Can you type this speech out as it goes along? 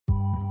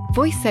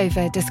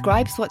VoiceOver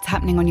describes what's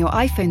happening on your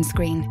iPhone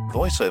screen.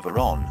 VoiceOver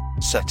on,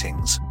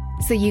 settings.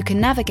 So you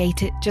can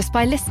navigate it just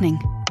by listening.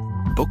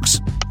 Books,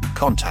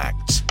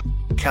 contacts,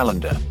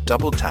 calendar,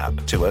 double tap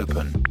to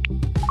open.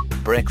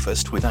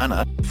 Breakfast with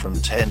Anna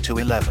from 10 to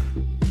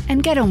 11.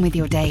 And get on with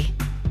your day.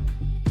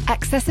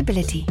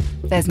 Accessibility.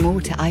 There's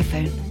more to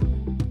iPhone.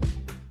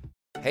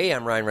 Hey,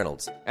 I'm Ryan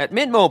Reynolds. At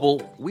Mint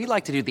Mobile, we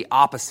like to do the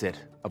opposite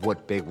of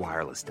what Big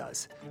Wireless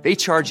does. They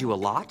charge you a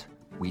lot,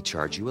 we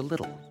charge you a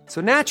little. So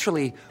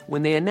naturally,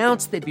 when they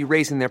announced they'd be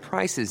raising their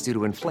prices due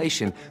to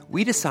inflation,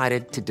 we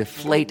decided to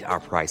deflate our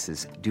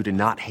prices due to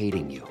not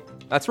hating you.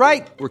 That's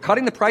right. We're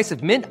cutting the price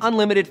of Mint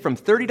Unlimited from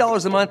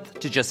 $30 a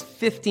month to just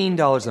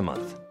 $15 a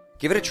month.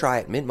 Give it a try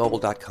at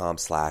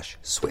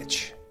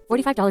mintmobile.com/switch.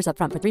 $45 up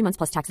front for 3 months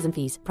plus taxes and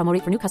fees. Promo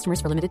rate for new customers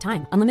for limited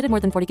time. Unlimited more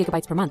than 40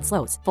 gigabytes per month.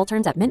 Slows full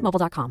terms at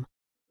mintmobile.com.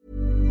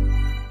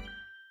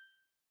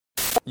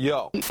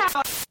 Yo,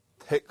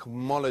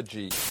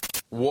 technology,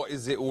 what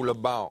is it all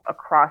about?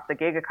 Across the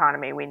gig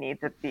economy, we need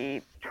to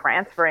be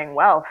transferring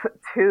wealth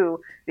to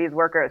these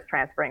workers,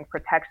 transferring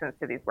protections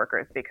to these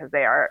workers, because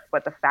they are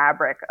what the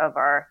fabric of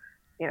our,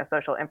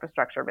 social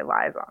infrastructure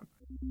relies on.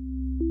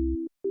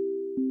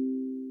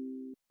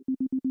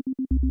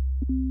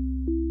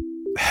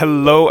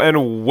 Hello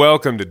and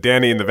welcome to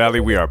Danny in the Valley.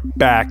 We are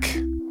back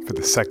for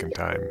the second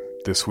time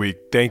this week.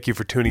 Thank you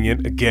for tuning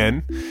in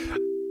again.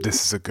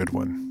 This is a good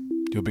one.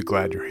 You'll be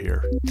glad you're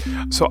here.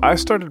 So I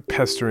started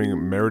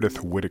pestering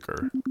Meredith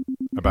Whittaker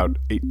about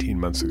 18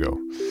 months ago.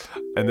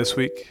 And this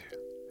week,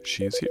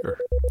 she is here.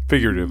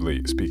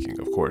 Figuratively speaking,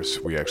 of course.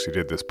 We actually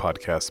did this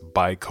podcast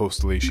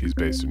bi-coastally. She's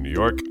based in New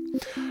York.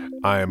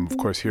 I am, of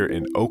course, here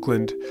in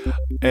Oakland.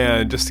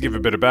 And just to give a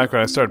bit of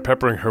background, I started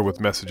peppering her with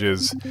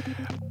messages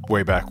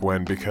way back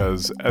when,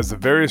 because as the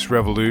various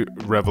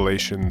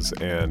revelations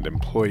and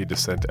employee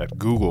dissent at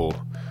Google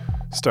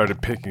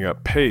started picking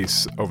up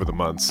pace over the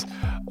months,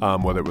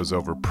 whether it was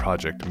over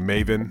Project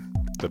Maven,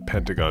 the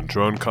Pentagon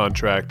drone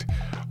contract,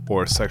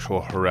 or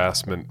sexual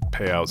harassment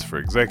payouts for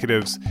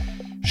executives,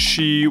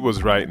 she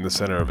was right in the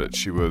center of it.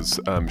 She'd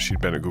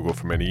been at Google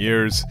for many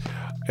years,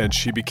 and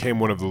she became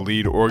one of the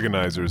lead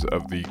organizers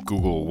of the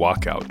Google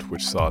walkout,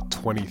 which saw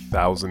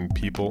 20,000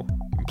 people,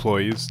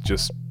 employees,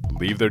 just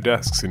leave their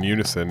desks in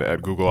unison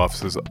at Google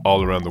offices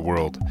all around the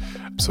world.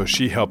 So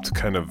she helped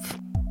kind of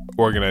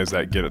organize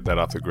that, get that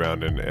off the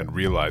ground, and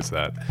realize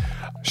that.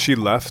 She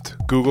left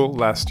Google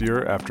last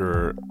year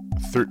after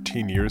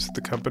 13 years at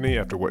the company,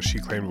 after what she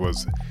claimed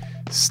was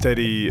a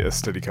steady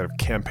kind of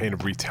campaign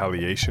of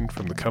retaliation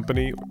from the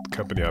company. The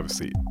company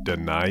obviously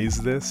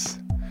denies this.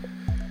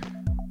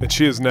 And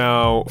she is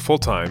now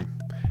full-time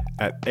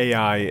at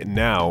AI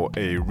Now,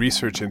 a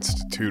research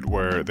institute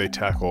where they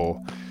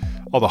tackle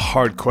all the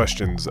hard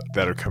questions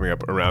that are coming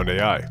up around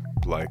AI,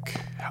 like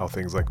how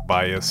things like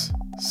bias,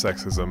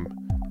 sexism,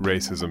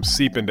 racism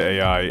seep into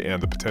AI, and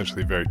the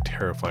potentially very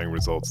terrifying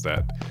results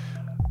that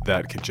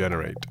could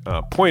generate.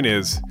 Point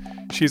is,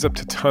 she's up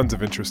to tons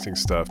of interesting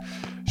stuff.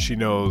 She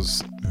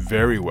knows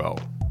very well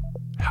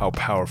how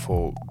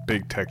powerful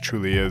big tech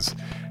truly is,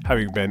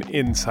 having been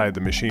inside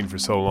the machine for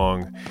so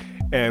long.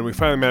 And we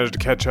finally managed to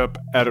catch up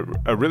at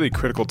a really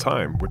critical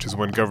time, which is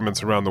when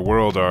governments around the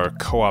world are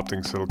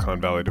co-opting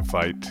Silicon Valley to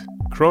fight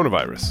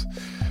coronavirus.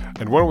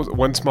 And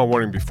one small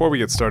warning before we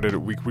get started: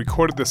 we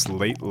recorded this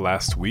late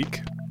last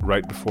week,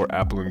 right before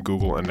Apple and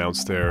Google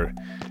announced their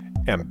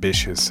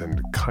ambitious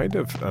and kind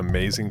of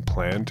amazing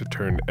plan to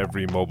turn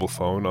every mobile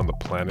phone on the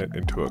planet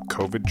into a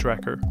COVID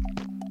tracker.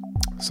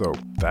 So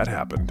that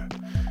happened.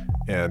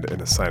 And in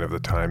a sign of the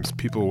times,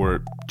 people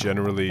were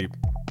generally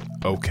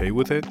okay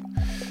with it.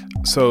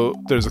 So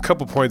there's a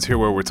couple points here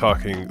where we're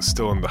talking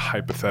still in the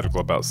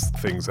hypothetical about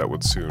things that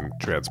would soon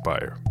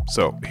transpire.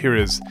 So here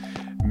is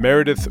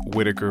Meredith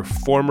Whittaker,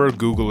 former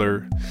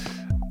Googler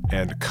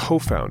and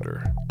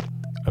co-founder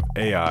of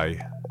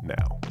AI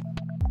Now.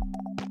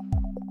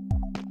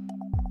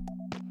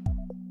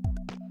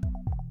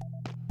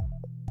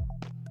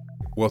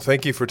 Well,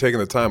 thank you for taking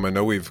the time. I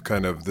know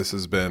this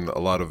has been a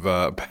lot of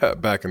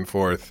back and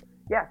forth.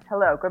 Yes.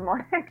 Hello. Good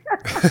morning.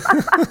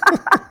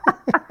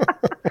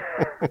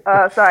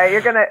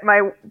 Sorry,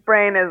 my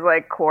brain is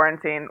like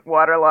quarantine,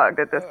 waterlogged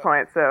at this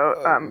point. So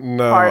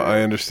no,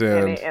 I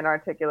understand. Any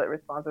inarticulate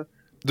responses.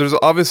 There's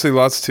obviously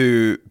lots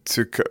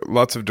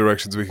of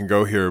directions we can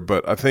go here,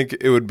 but I think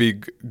it would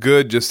be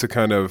good just to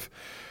kind of,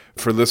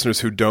 for listeners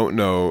who don't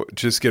know,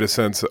 just get a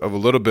sense of a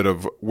little bit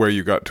of where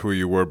you got to where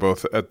you were,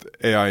 both at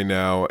AI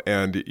Now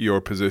and your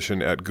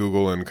position at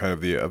Google and kind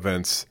of the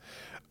events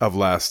of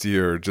last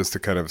year, just to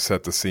kind of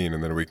set the scene,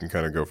 and then we can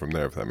kind of go from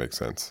there, if that makes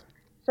sense.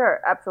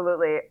 Sure,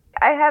 absolutely.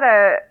 I had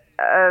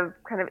a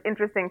kind of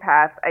interesting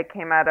path. I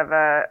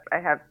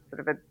have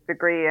sort of a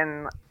degree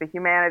in the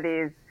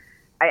humanities.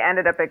 I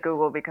ended up at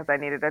Google because I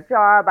needed a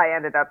job. I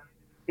ended up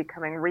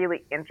becoming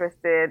really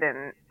interested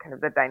in kind of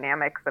the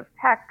dynamics of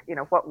tech.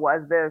 What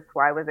was this?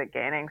 Why was it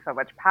gaining so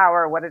much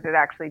power? What did it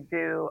actually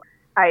do?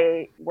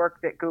 I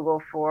worked at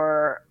Google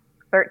for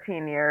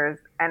 13 years,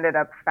 ended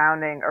up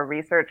founding a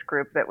research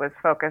group that was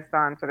focused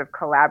on sort of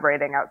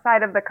collaborating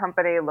outside of the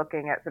company,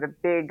 looking at sort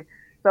of big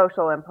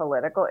social and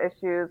political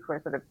issues where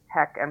sort of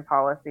tech and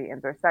policy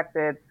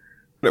intersected.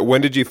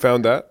 When did you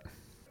found that?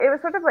 It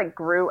was sort of like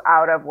grew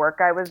out of work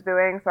I was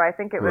doing. So I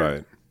think it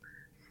was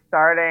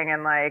starting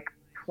in like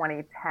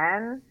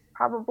 2010,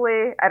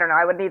 probably. I don't know.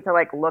 I would need to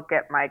like look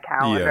at my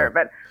calendar,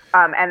 but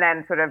and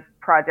then sort of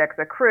projects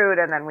accrued,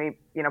 and then we,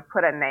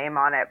 put a name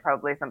on it,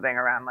 probably something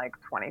around like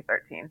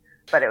 2013.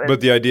 But it was.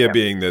 But the idea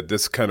being that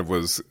this kind of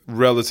was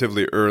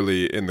relatively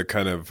early in the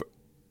kind of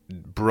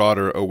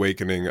broader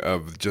awakening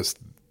of just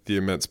the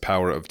immense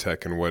power of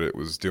tech and what it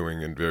was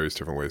doing in various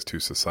different ways to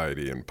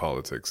society and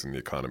politics and the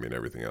economy and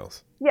everything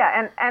else.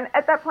 Yeah, and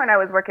at that point I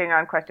was working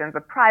on questions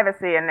of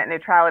privacy and net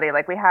neutrality.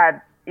 Like we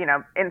had,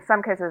 in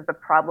some cases the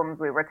problems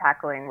we were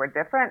tackling were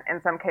different.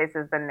 In some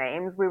cases the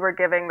names we were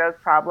giving those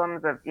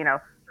problems of,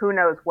 who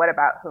knows what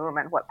about whom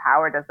and what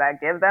power does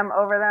that give them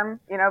over them,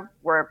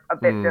 were a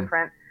bit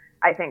different.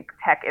 I think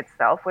tech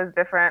itself was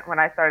different. When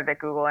I started at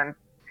Google in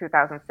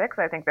 2006,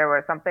 I think there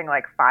were something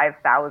like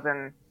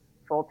 5,000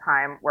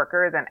 full-time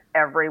workers, and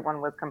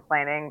everyone was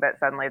complaining that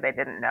suddenly they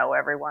didn't know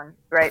everyone,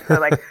 right? So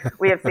like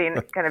we have seen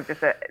kind of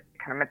just a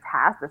kind of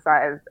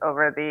metastasized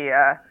over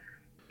the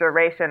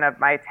duration of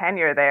my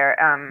tenure there.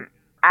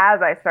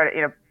 As I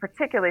started,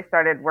 particularly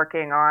started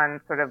working on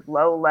sort of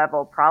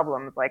low-level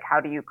problems, like how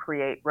do you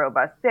create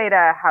robust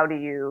data? How do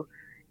you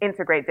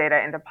integrate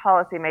data into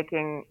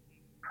policy-making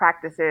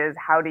practices?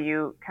 How do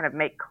you kind of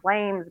make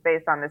claims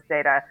based on this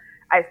data?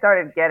 I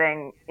started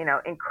getting,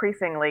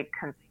 increasingly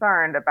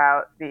concerned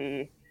about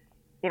the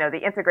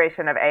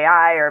integration of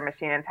AI or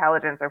machine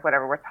intelligence or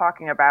whatever we're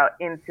talking about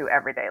into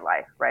everyday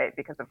life, right?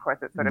 Because of course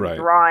it's sort of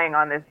drawing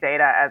on this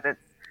data as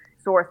its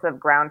source of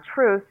ground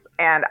truth.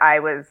 And I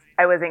was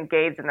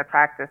engaged in the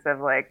practice of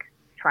like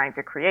trying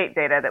to create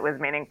data that was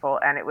meaningful,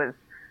 and it was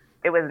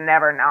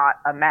never not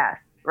a mess,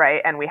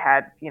 right? And we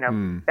had,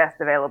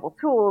 best available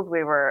tools.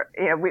 We were,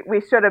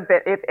 we should have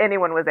been, if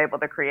anyone was able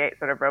to create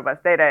sort of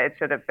robust data, it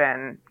should have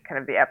been kind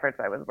of the efforts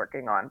I was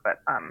working on. But,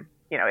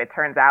 it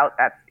turns out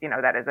that's,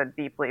 that is a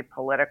deeply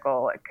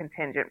political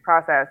contingent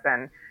process,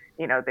 and,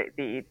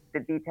 the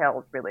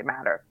details really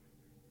matter.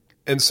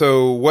 And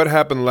so what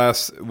happened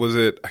last, was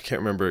it, I can't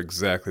remember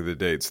exactly the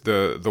dates,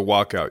 the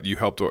walkout, you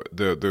helped,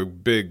 the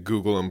big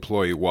Google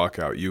employee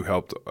walkout, you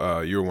helped,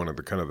 you were one of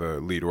the kind of the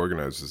lead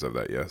organizers of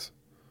that, yes?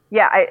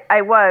 Yeah,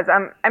 I was.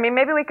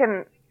 Maybe we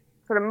can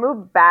sort of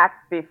move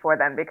back before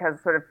then,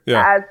 because sort of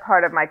as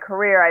part of my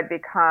career, I'd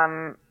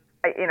become,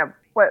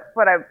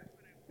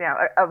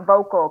 a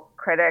vocal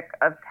critic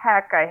of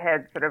tech. I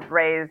had sort of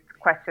raised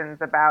questions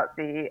about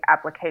the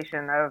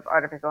application of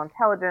artificial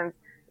intelligence,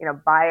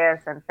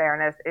 bias and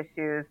fairness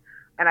issues.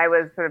 And I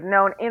was sort of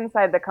known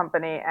inside the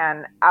company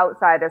and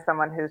outside as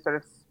someone who sort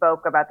of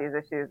spoke about these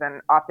issues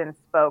and often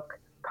spoke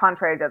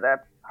contrary to the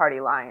party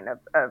line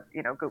of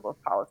Google's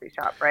policy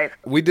shop, right?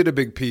 We did a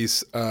big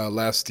piece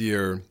last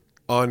year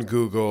on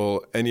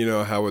Google, and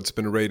how it's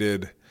been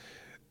rated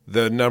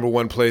the number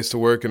one place to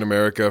work in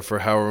America for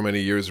however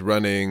many years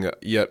running,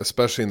 yet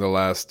especially in the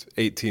last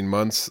 18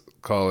 months,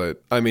 call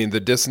it. I mean, the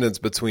dissonance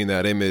between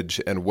that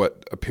image and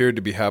what appeared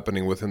to be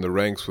happening within the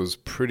ranks was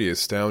pretty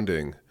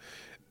astounding.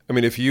 I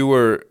mean, if you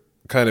were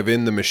kind of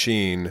in the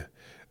machine,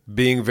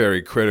 being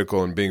very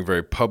critical and being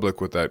very public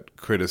with that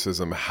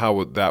criticism,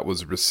 how that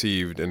was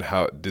received and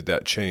how did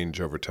that change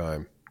over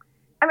time?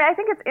 I mean, I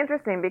think it's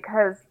interesting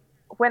because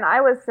when I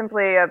was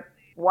simply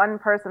one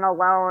person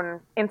alone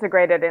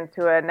integrated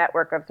into a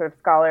network of sort of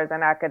scholars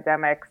and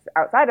academics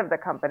outside of the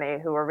company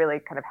who were really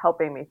kind of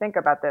helping me think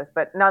about this,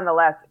 but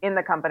nonetheless, in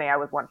the company, I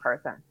was one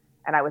person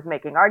and I was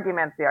making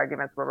arguments. The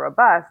arguments were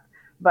robust,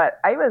 but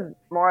I was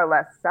more or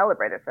less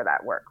celebrated for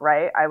that work,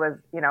 right?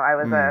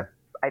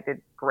 I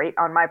did great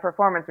on my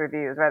performance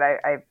reviews, right?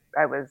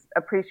 I was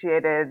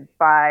appreciated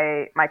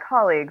by my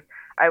colleagues.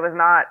 I was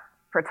not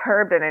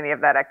perturbed in any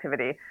of that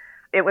activity.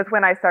 It was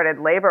when I started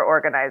labor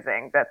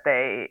organizing that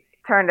they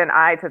turned an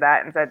eye to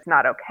that and said it's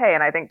not okay.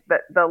 And I think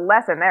that the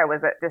lesson there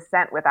was that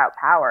dissent without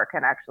power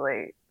can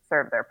actually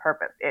serve their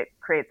purpose. It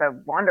creates a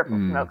wonderful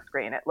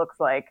smokescreen. It looks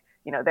like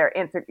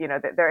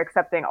they're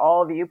accepting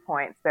all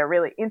viewpoints. They're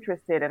really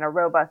interested in a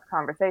robust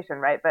conversation,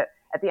 right? But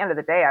at the end of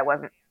the day, I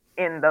wasn't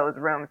in those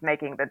rooms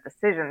making the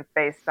decisions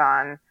based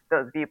on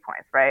those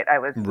viewpoints, right? I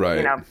was,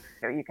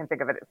 you can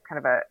think of it as kind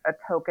of a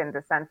token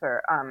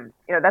dissenter.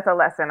 That's a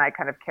lesson I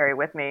kind of carry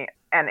with me.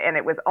 And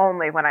it was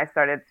only when I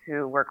started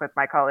to work with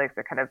my colleagues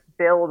to kind of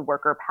build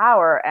worker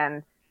power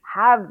and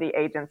have the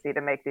agency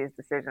to make these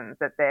decisions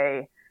that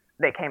they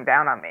came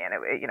down on me. And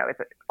it's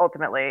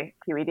ultimately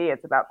QED,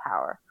 it's about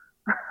power.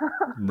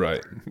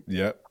 Right.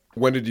 Yeah.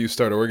 When did you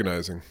start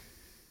organizing?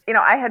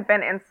 I had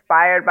been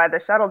inspired by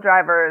the shuttle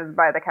drivers,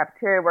 by the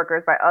cafeteria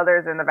workers, by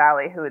others in the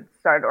Valley who had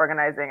started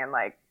organizing in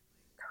like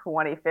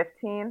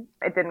 2015.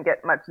 It didn't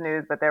get much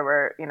news, but there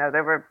were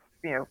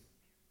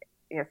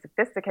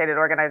sophisticated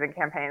organizing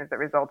campaigns that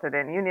resulted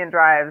in union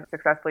drives,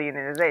 successful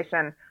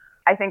unionization.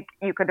 I think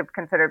you could have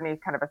considered me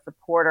kind of a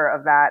supporter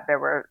of that. There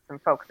were some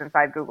folks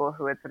inside Google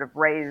who had sort of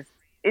raised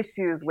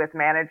issues with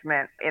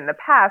management in the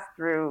past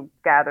through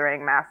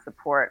gathering mass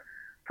support.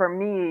 For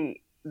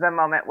me, the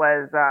moment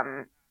was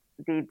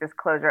the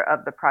disclosure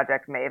of the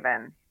Project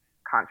Maven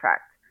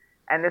contract.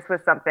 And this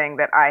was something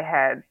that I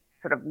had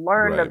sort of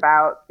learned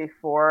about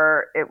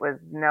before it was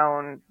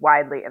known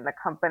widely in the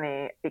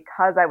company,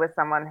 because I was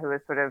someone who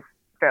was sort of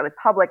fairly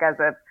public as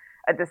a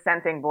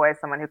dissenting voice,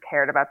 someone who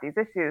cared about these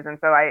issues. And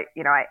so I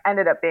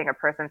ended up being a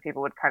person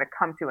people would kind of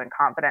come to in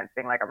confidence,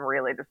 being like, I'm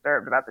really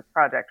disturbed about this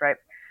project, right?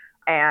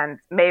 And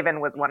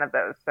Maven was one of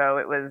those. So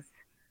it was,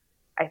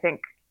 I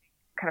think,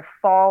 kind of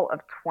fall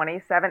of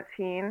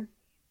 2017,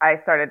 I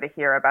started to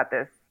hear about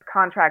this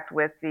contract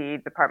with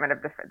the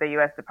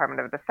U.S.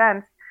 Department of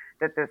Defense,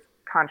 that this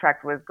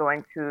contract was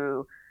going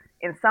to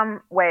in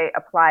some way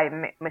apply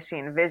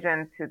machine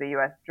vision to the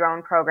U.S.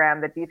 drone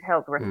program. The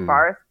details were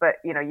sparse, but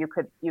you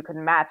could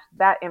match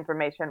that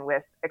information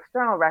with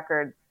external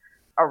records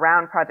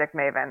around Project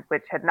Maven,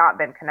 which had not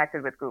been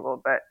connected with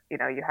Google, but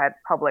you had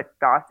public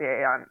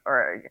dossier on,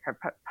 or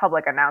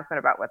public announcement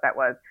about what that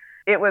was.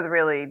 It was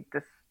really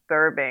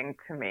disturbing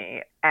to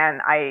me, and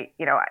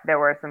there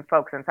were some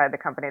folks inside the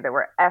company that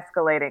were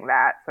escalating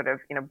that, sort of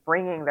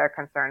bringing their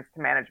concerns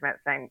to management,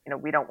 saying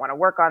we don't want to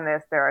work on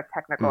this. There are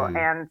technical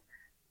and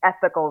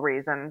ethical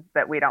reasons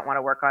that we don't want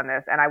to work on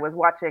this. And I was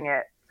watching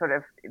it, sort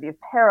of these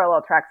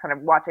parallel tracks, kind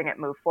of watching it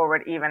move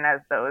forward, even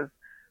as those,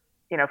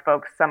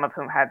 folks, some of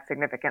whom had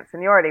significant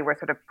seniority, were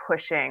sort of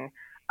pushing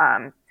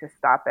to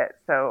stop it.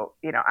 So,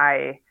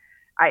 I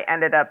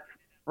ended up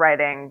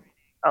writing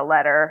a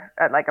letter,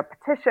 like a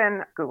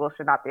petition. Google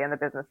should not be in the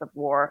business of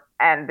war.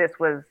 And this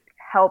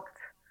helped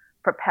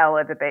propel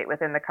a debate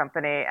within the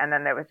company. And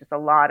then there was just a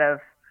lot of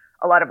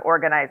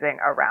organizing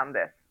around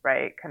this,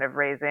 right? Kind of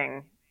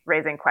raising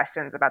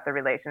questions about the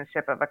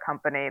relationship of a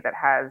company that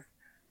has,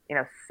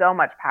 so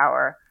much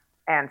power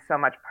and so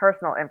much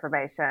personal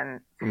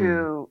information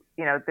to,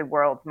 the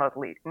world's most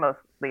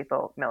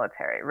lethal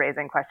military,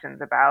 raising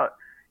questions about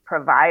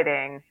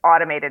providing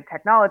automated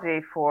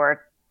technology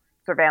for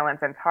surveillance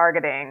and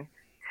targeting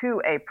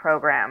to a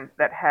program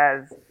that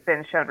has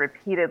been shown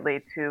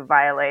repeatedly to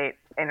violate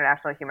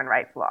international human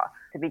rights law.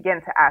 To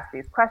begin to ask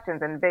these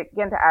questions and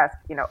begin to ask,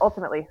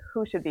 ultimately,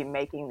 who should be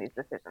making these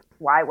decisions?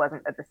 Why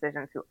wasn't a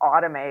decision to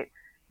automate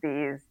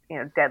these,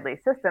 deadly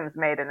systems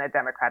made in a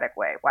democratic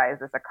way? Why is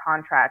this a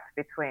contract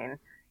between,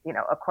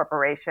 a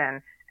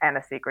corporation and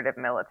a secretive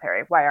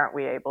military? Why aren't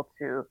we able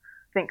to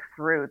think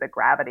through the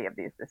gravity of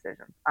these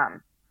decisions?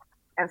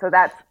 And so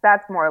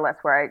that's more or less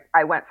where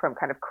I went from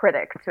kind of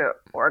critic to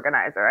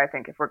organizer, I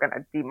think, if we're going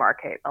to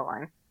demarcate a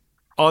line.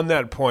 On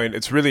that point,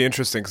 it's really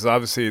interesting because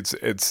obviously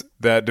it's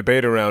that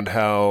debate around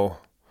how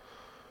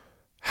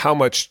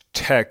much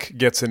tech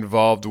gets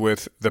involved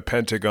with the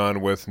Pentagon,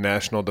 with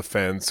national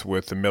defense,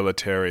 with the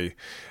military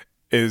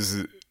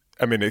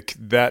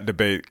that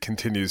debate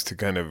continues to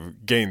kind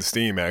of gain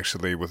steam,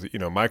 actually, with,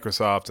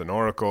 Microsoft and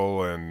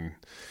Oracle and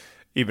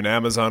even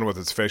Amazon with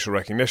its facial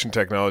recognition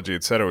technology,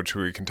 et cetera, which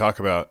we can talk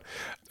about.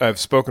 I've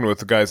spoken with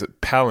the guys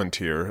at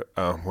Palantir,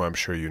 who I'm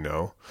sure you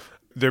know.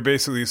 They're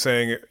basically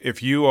saying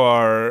if you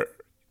are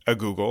a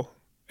Google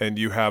and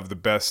you have the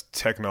best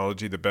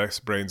technology, the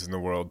best brains in the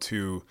world,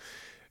 to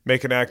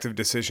make an active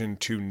decision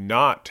to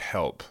not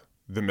help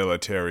the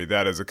military,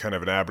 that is a kind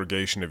of an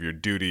abrogation of your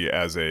duty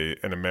as an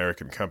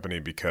American company,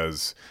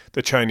 because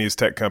the Chinese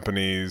tech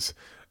companies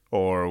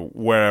or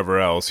wherever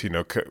else,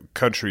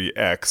 country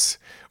X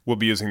will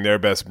be using their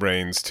best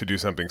brains to do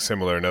something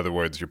similar. In other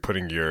words, you're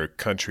putting your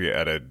country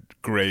at a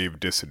grave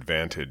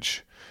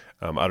disadvantage.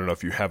 I don't know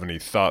if you have any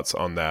thoughts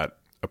on that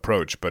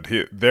approach, but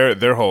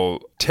their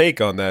whole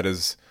take on that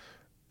is,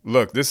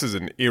 look, this is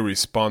an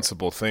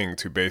irresponsible thing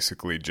to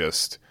basically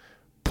just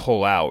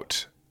pull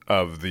out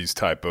of this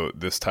type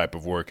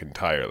of work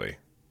entirely.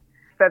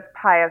 That's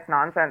pious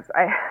nonsense.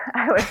 I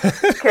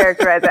would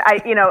characterize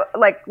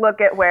it.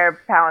 Look at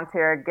where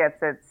Palantir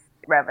gets its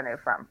revenue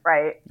from,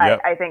 right?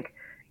 Yep. I think,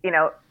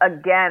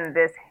 again,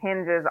 this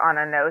hinges on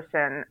a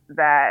notion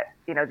that,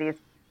 these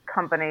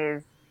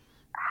companies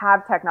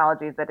have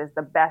technologies that is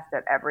the best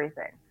at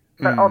everything.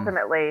 But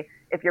ultimately,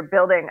 if you're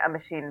building a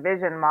machine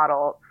vision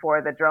model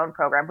for the drone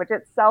program, which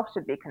itself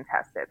should be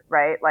contested,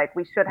 right? Like,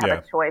 we should have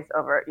a choice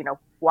over,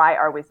 why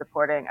are we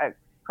supporting a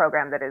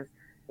program that is,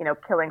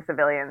 killing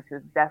civilians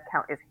whose death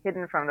count is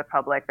hidden from the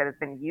public, that has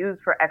been used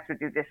for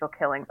extrajudicial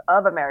killings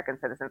of American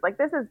citizens. Like,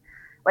 this is,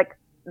 like,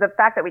 the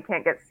fact that we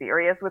can't get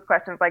serious with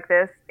questions like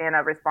this in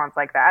a response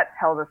like that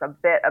tells us a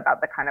bit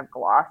about the kind of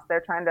gloss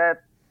they're trying to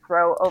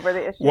throw over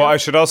the issue. Well, I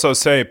should also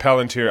say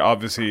Palantir,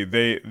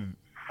 obviously,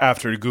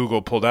 after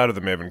Google pulled out of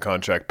the Maven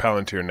contract,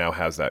 Palantir now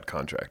has that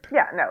contract.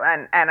 Yeah, no,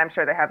 and I'm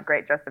sure they have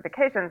great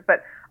justifications,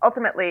 but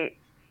ultimately,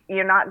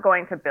 you're not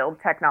going to build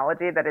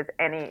technology that is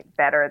any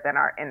better than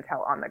our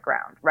intel on the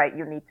ground, right?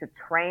 You need to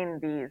train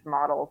these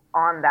models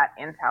on that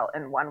intel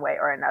in one way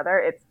or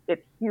another.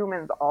 It's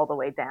humans all the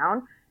way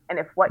down, and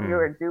if what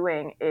you're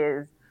doing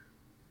is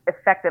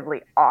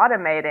effectively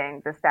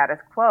automating the status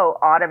quo,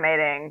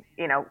 automating,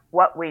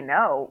 what we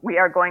know, we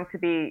are going to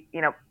be,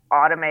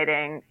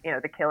 automating,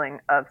 the killing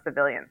of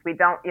civilians. We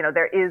don't,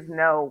 there is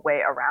no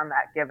way around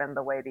that given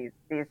the way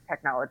these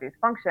technologies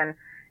function.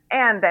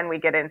 And then we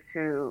get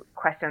into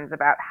questions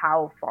about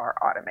how far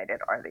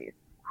automated are these?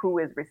 Who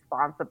is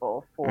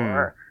responsible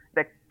for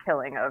the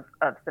killing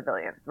of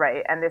civilians,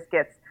 right? And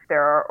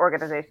there are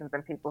organizations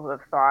and people who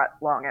have thought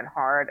long and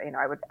hard.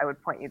 I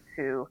would point you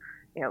to,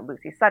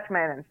 Lucy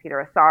Suchman and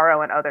Peter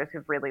Asaro and others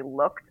who've really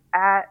looked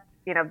at,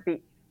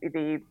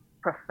 the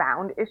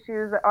profound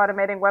issues that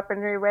automating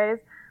weaponry raise.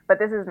 But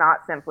this is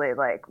not simply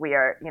like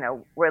we're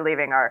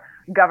leaving our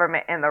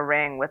government in the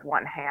ring with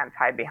one hand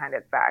tied behind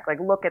its back. Like,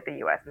 look at the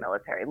U.S.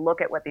 military,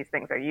 look at what these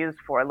things are used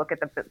for, look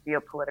at the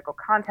geopolitical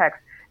context,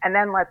 and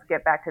then let's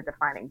get back to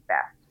defining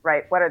best,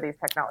 right? What are these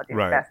technologies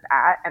best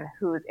at, and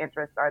whose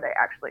interests are they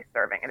actually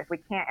serving? And if we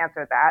can't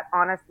answer that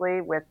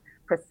honestly with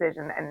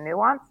precision and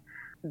nuance,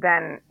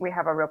 then we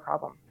have a real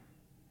problem.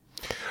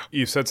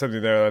 You said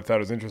something there that I thought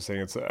was interesting.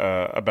 It's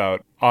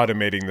about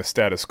automating the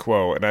status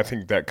quo. And I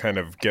think that kind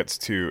of gets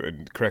to,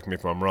 and correct me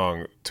if I'm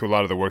wrong, to a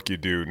lot of the work you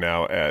do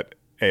now at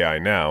AI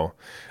Now,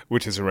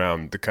 which is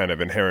around the kind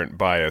of inherent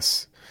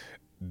bias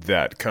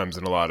that comes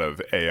in a lot of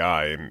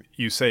AI. And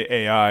you say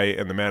AI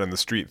and the man in the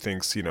street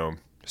thinks,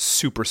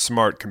 super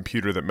smart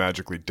computer that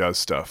magically does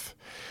stuff.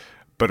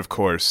 But of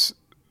course,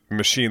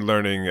 machine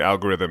learning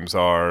algorithms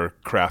are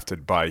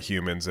crafted by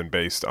humans and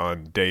based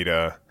on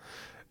data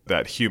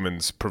that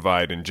humans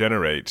provide and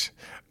generate.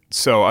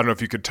 So I don't know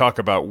if you could talk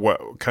about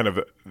what kind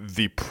of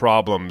the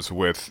problems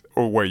with,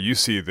 or where you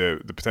see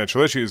the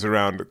potential issues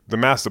around the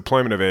mass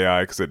deployment of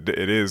AI, because it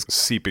is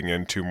seeping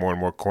into more and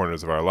more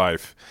corners of our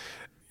life,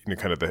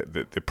 kind of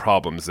the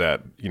problems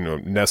that,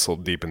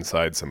 nestled deep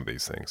inside some of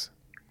these things.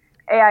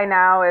 AI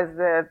Now is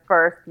the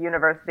first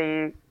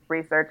university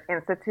research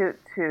institute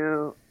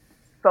to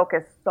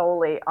focus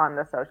solely on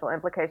the social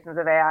implications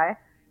of AI.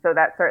 So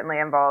that certainly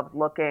involves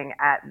looking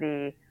at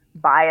the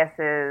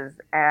biases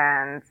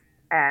and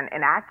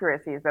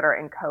inaccuracies that are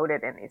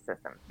encoded in these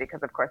systems,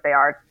 because of course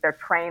they're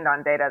trained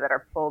on data that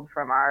are pulled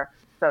from our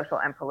social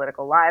and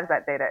political lives.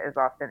 That data is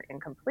often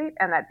incomplete,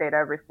 and that data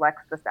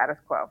reflects the status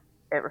quo.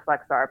 It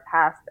reflects our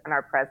past and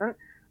our present,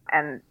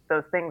 and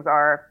those things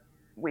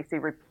we see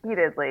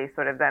repeatedly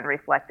sort of then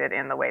reflected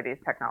in the way these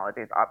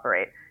technologies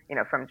operate,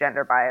 from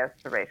gender bias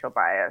to racial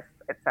bias,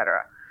 et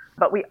cetera.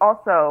 But we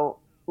also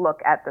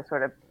look at the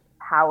sort of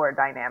power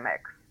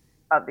dynamics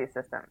of these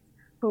systems.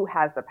 Who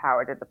has the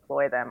power to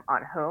deploy them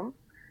on whom?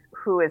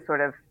 Who is sort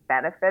of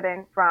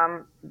benefiting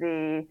from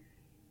the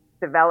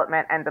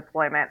development and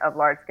deployment of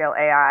large-scale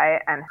AI,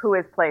 and who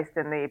is placed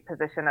in the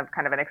position of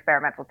kind of an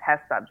experimental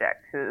test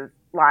subject whose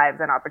lives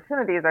and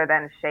opportunities are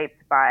then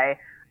shaped by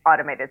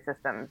automated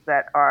systems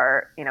that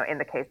are, in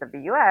the case of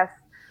the U.S.,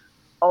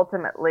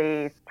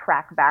 ultimately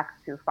track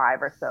back to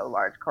 5 or so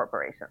large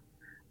corporations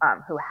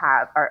who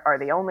are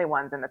the only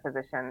ones in the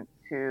position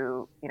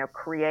to,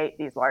 create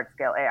these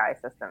large-scale AI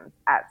systems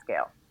at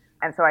scale.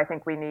 And so I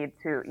think we need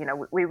to,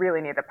 we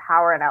really need a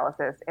power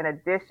analysis in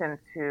addition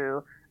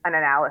to an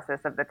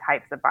analysis of the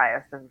types of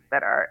biases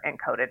that are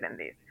encoded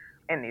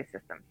in these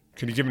systems.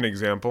 Can you give an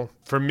example?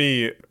 For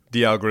me,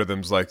 the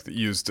algorithms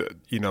used,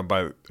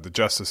 by the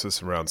justice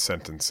system around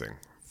sentencing,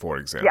 for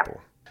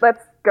example. Yeah,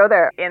 let's go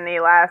there. In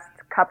the last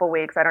couple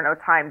weeks, I don't know,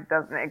 time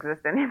doesn't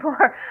exist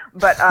anymore,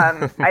 but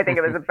I think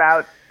it was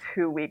about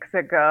 2 weeks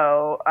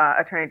ago,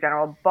 Attorney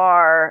General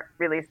Barr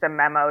released a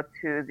memo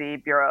to the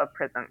Bureau of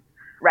Prisons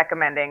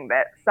recommending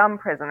that some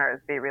prisoners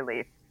be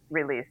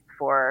released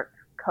for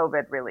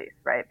COVID release,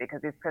 right?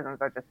 Because these prisons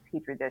are just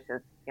petri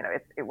dishes.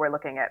 We're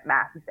looking at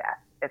mass death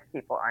if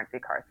people aren't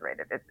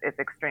decarcerated. It's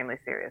extremely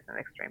serious and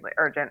extremely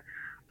urgent.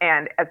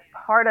 And as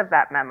part of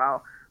that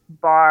memo,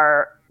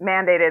 Barr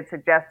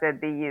suggested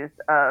the use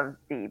of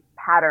the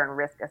pattern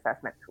risk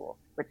assessment tool,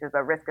 which is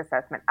a risk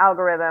assessment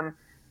algorithm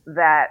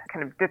that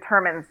kind of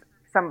determines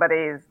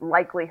somebody's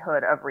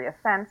likelihood of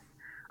reoffense.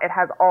 It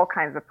has all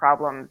kinds of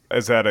problems.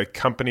 Is that a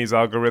company's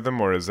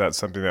algorithm, or is that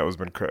something that was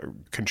been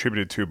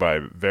contributed to by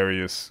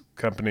various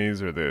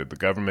companies or the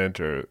government?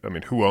 Or,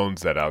 who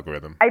owns that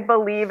algorithm? I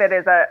believe it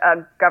is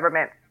a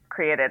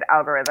government-created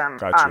algorithm,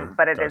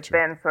 but it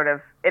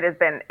has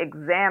been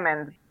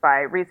examined by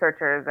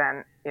researchers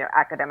and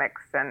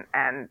academics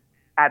and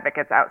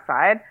advocates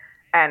outside,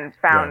 and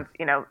found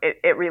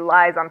it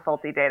relies on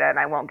faulty data. And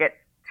I won't get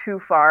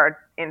too far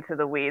into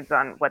the weeds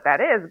on what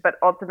that is, but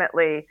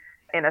ultimately,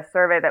 in a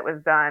survey that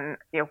was done,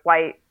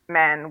 white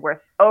men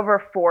were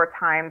over 4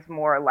 times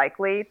more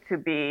likely to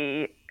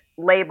be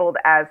labeled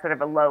as sort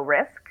of a low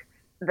risk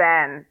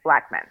than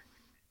black men.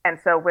 And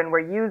so when we're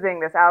using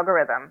this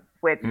algorithm,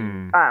 which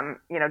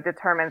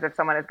determines if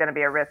someone is going to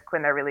be a risk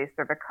when they're released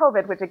over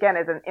COVID, which again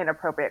is an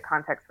inappropriate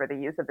context for the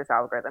use of this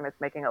algorithm. It's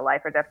making a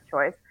life or death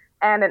choice,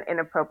 and an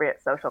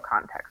inappropriate social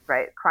context,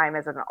 right? Crime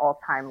is at an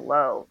all-time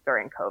low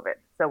during COVID.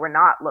 So we're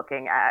not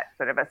looking at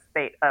sort of a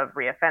spate of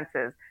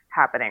reoffenses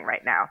happening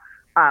right now.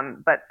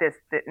 But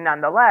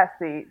nonetheless,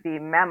 the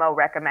memo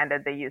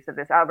recommended the use of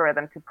this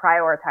algorithm to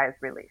prioritize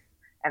release.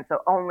 And so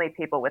only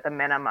people with a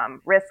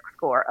minimum risk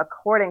score,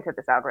 according to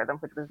this algorithm,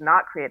 which was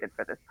not created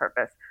for this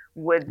purpose,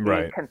 would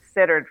be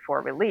considered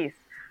for release.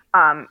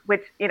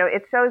 Which,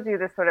 it shows you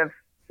this sort of,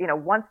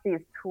 once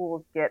these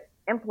tools get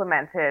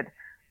implemented,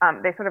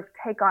 they sort of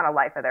take on a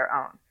life of their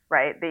own,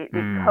 right? The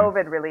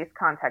COVID release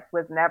context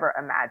was never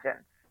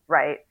imagined,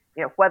 right?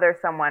 Whether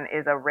someone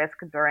is a risk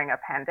during a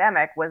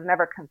pandemic was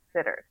never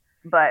considered.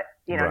 But,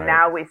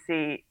 now we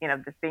see,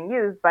 this being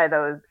used by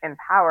those in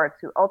power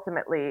to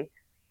ultimately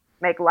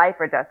make life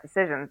or death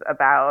decisions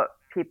about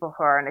people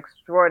who are in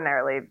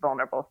extraordinarily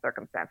vulnerable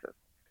circumstances.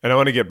 And I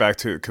want to get back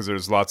to, because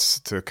there's lots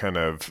to kind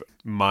of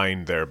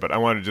mine there, but I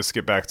want to just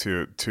get back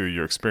to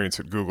your experience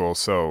at Google.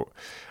 So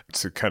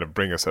to kind of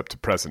bring us up to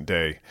present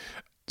day.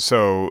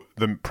 So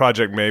the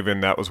Project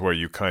Maven, that was where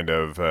you kind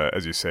of,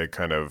 as you say,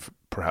 kind of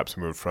perhaps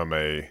moved from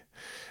a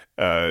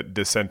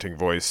dissenting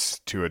voice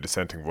to a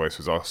dissenting voice,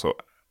 was also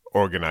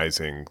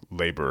organizing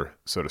labor,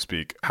 so to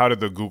speak. How did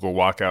the Google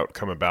walkout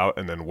come about?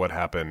 And then what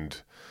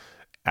happened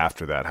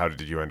after that? How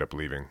did you end up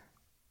leaving?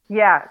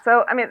 Yeah.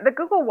 So, the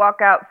Google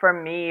walkout for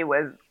me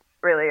was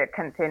really a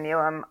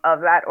continuum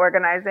of that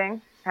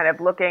organizing, kind of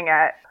looking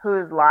at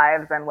whose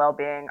lives and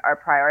well-being are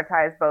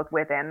prioritized both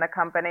within the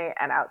company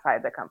and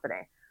outside the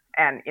company.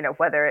 And,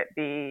 whether it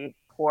be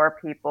poor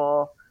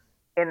people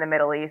in the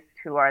Middle East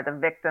who are the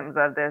victims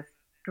of this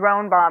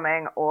drone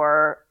bombing,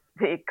 or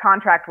the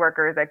contract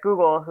workers at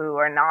Google who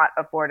are not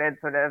afforded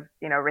sort of,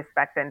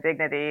 respect and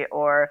dignity,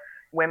 or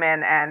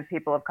women and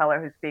people of color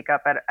who speak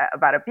up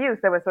about abuse.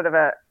 There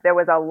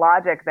was a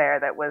logic there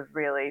that was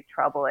really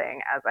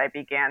troubling as I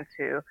began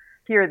to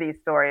hear these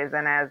stories,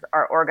 and as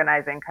our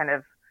organizing kind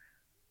of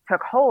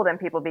took hold and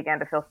people began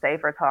to feel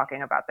safer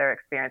talking about their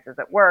experiences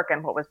at work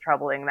and what was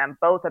troubling them,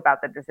 both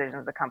about the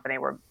decisions the company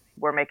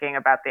were making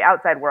about the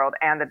outside world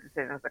and the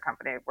decisions the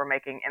company were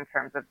making in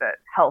terms of the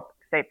health,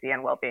 safety,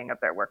 and well-being of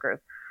their workers.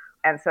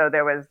 And so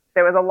there was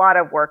a lot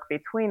of work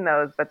between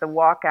those, but the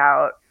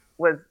walkout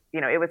was,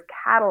 it was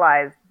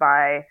catalyzed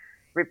by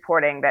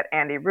reporting that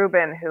Andy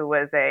Rubin, who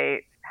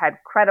had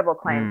credible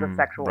claims of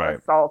sexual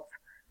assault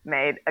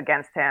made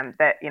against him,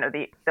 that,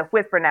 the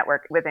Whisper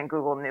network within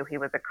Google knew he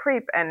was a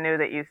creep and knew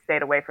that you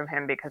stayed away from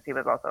him because he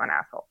was also an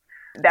asshole.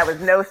 That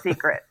was no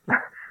secret.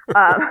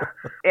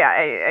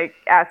 I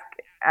ask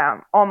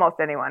almost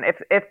anyone.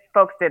 If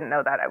folks didn't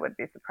know that, I would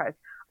be surprised.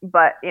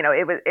 But,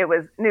 it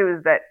was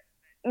news that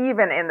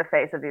even in the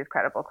face of these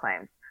credible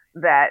claims,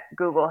 that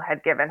Google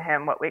had given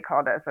him what we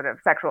called a sort of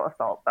sexual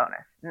assault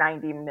bonus,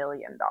 $90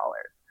 million.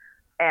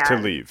 And to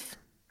leave,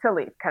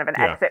 kind of an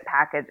exit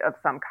package of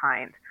some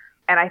kind.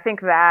 And I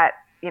think that,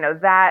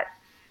 that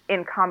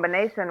in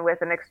combination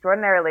with an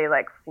extraordinarily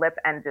flip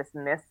and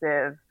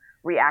dismissive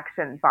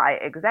reaction by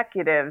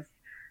executives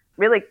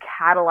really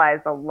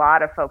catalyzed a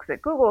lot of folks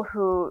at Google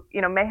who,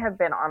 may have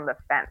been on the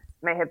fence,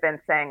 may have been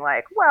saying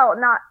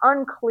not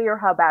unclear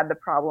how bad the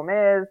problem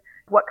is.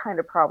 What kind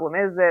of problem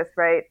is this,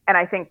 right? And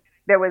I think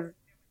there was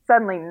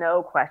suddenly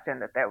no question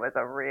that there was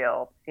a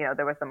real,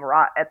 there was some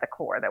rot at the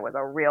core. There was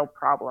a real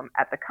problem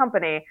at the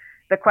company.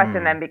 The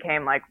question then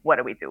became what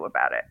do we do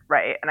about it,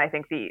 right? And I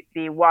think the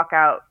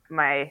walkout,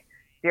 my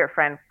dear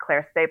friend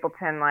Claire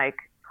Stapleton,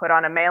 put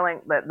on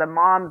the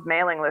mom's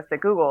mailing list at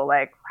Google,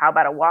 how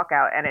about a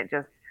walkout? And it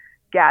just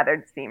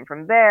gathered steam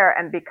from there.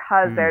 And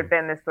because there had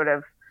been this sort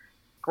of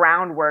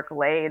groundwork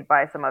laid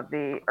by some of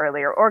the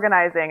earlier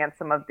organizing and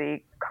some of the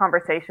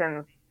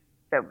conversations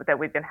that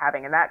we've been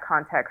having in that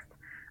context,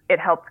 it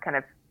helped kind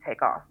of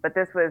take off. But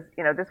this was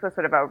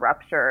sort of a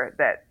rupture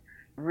that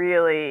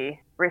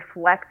really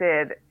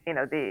reflected,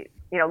 the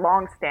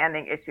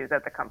long-standing issues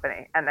at the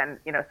company. And then,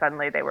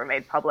 suddenly they were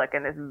made public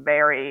in this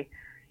very,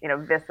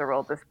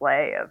 visceral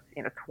display of,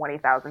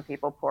 20,000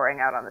 people pouring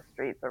out on the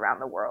streets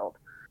around the world.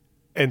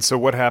 And so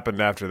what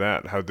happened after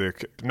that?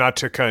 Not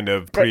to kind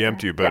of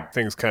preempt you, but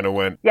things kind of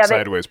went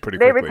sideways pretty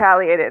quickly. They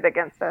retaliated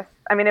against us.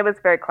 It was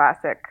very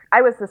classic.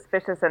 I was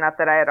suspicious enough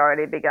that I had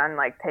already begun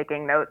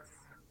taking notes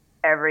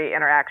every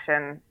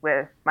interaction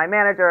with my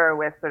manager,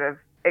 with sort of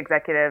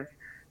executives,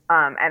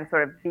 and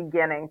sort of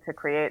beginning to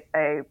create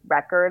a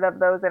record of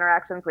those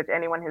interactions, which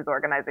anyone who's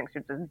organizing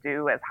should just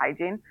do as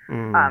hygiene.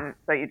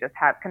 So you just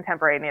have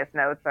contemporaneous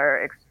notes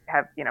or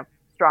have,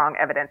 strong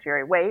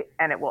evidentiary weight,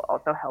 and it will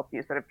also help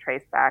you sort of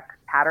trace back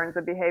patterns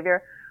of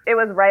behavior. It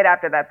was right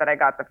after that I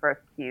got the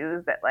first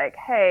cues that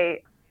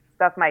hey,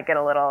 stuff might get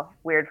a little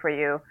weird for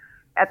you.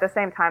 At the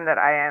same time that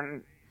I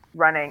am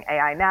running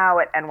AI Now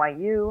at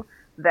NYU,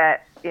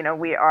 that,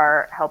 we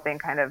are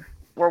helping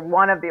we're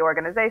one of the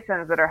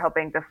organizations that are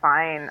helping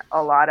define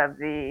a lot of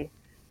the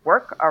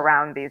work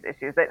around these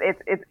issues.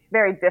 It's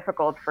very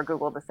difficult for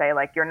Google to say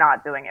you're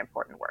not doing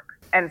important work.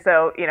 And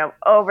so,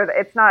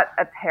 it's not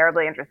a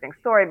terribly interesting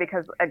story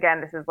because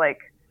again, this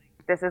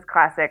is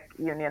classic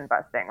union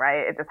busting,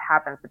 right? It just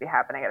happens to be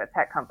happening at a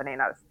tech company,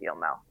 not a steel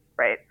mill,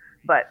 right?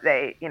 But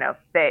and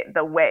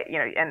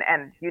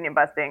union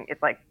busting,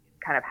 it's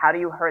kind of how do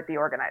you hurt the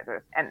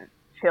organizers and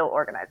chill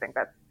organizing?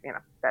 That's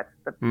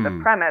the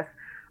premise.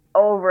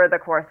 Over the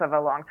course of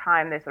a long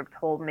time, they sort of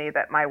told me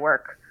that my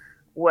work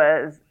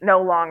was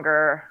no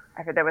longer,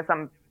 I think there was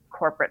some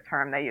corporate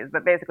term they use,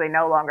 but basically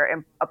no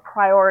longer a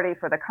priority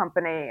for the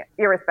company,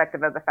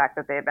 irrespective of the fact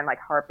that they've been like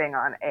harping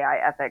on AI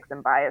ethics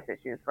and bias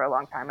issues for a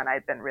long time. And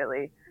I've been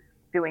really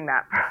doing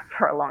that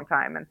for a long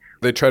time. And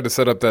They tried to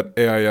set up that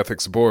AI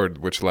ethics board,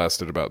 which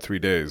lasted about 3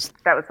 days.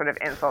 that was sort of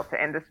insult to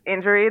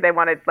injury. They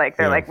wanted, like,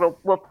 they're like,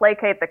 we'll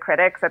placate the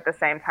critics at the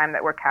same time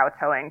that we're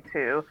kowtowing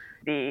to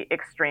the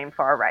extreme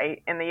far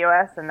right in the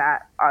U.S. And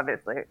that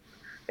obviously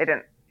they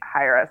didn't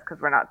hire us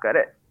because we're not good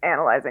at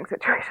analyzing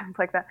situations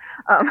like that.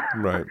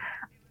 Right.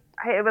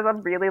 It was a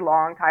really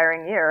long,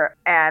 tiring year.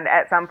 And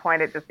at some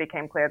point, it just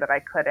became clear that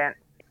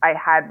I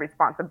had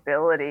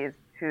responsibilities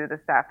to the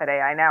staff at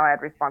AI Now. I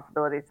had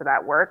responsibilities to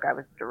that work. I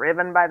was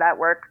driven by that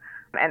work.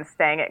 And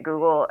staying at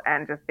Google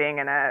and just being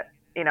in a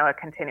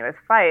continuous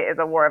fight is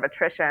a war of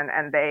attrition.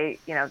 And they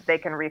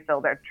can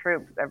refill their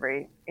troops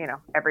every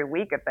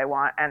week if they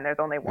want. And there's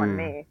only one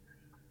me.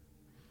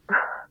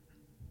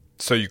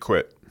 So you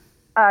quit?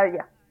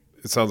 Yeah.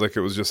 It sounds like it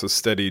was just a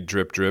steady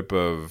drip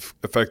of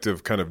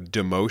effective kind of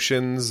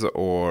demotions,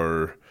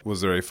 or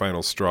was there a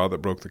final straw that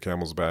broke the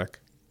camel's back?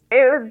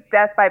 It was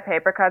death by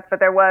paper cuts, but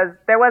there was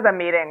a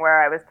meeting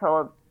where I was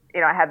told,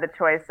 I had the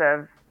choice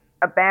of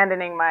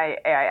abandoning my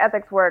AI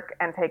ethics work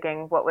and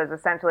taking what was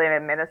essentially an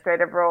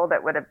administrative role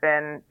that would have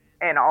been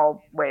in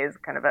all ways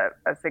kind of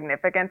a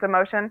significant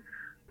demotion,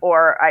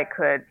 or I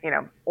could,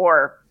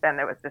 or then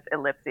there was just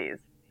ellipses.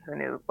 Who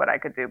knew what I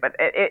could do? But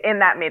in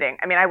that meeting,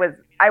 I mean, I was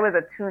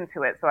attuned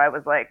to it. So I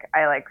was like,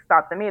 I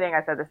stopped the meeting.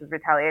 I said, this is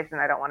retaliation.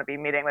 I don't want to be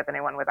meeting with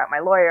anyone without my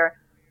lawyer.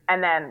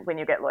 And then when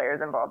you get lawyers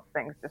involved,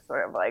 things just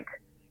sort of like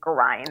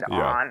grind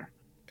on.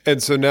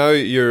 And so now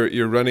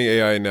you're running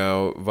AI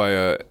Now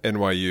via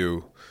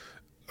NYU.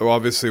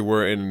 Obviously,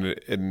 we're in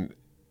an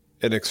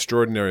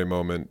extraordinary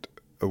moment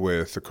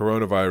with the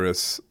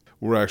coronavirus.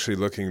 We're actually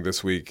looking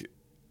this week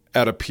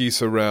at a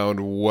piece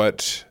around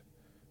what,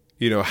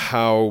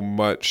 how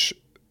much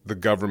the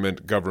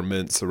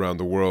governments around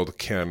the world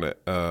can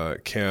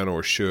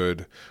or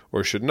should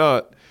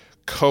not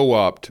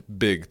co-opt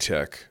big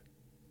tech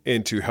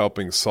into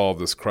helping solve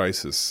this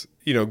crisis.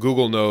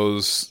 Google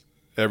knows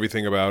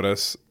everything about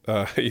us,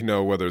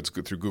 whether it's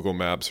through Google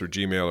Maps or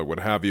Gmail or what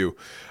have you.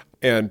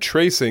 And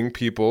tracing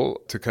people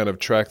to kind of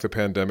track the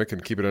pandemic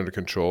and keep it under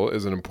control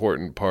is an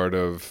important part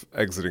of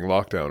exiting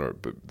lockdown, or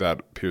that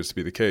appears to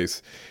be the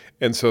case.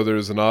 And so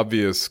there's an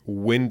obvious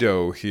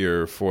window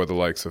here for the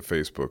likes of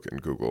Facebook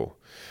and Google.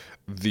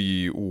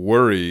 The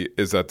worry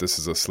is that this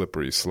is a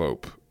slippery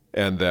slope,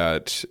 and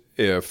that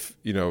if,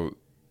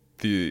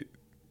 the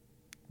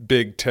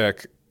big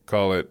tech,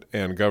 call it,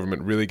 and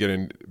government really get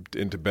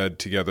into bed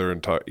together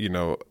and talk,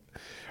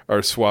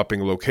 are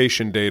swapping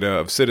location data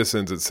of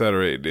citizens, et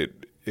cetera,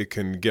 it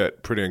can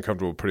get pretty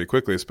uncomfortable pretty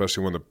quickly,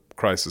 especially when the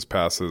crisis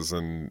passes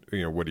and,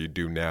 what do you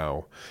do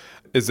now?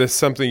 Is this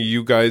something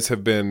you guys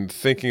have been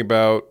thinking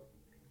about?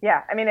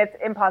 Yeah, I mean, it's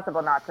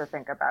impossible not to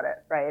think about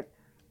it, right?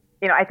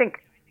 I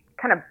think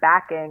kind of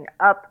backing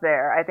up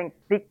there, I think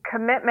the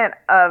commitment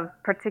of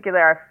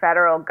particularly our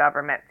federal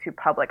government to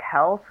public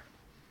health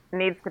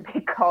needs to be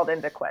called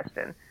into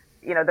question.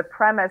 The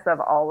premise of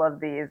all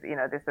of these,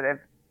 this sort of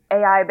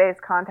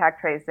AI-based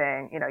contact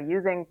tracing,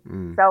 using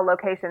cell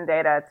location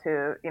data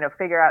to,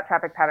 figure out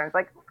traffic patterns,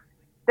 like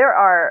there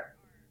are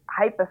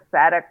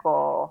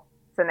hypothetical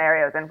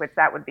scenarios in which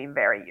that would be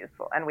very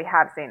useful. And we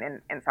have seen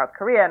in South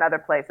Korea and other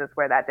places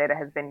where that data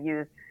has been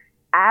used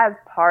as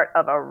part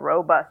of a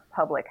robust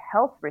public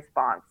health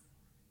response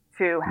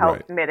to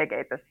help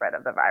mitigate the spread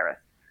of the virus.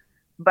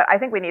 But I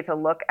think we need to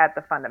look at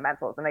the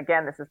fundamentals. And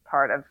again, this is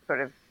part of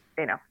sort of,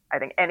 I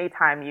think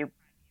anytime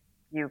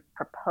you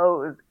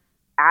propose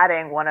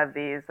adding one of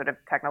these sort of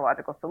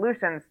technological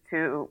solutions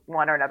to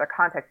one or another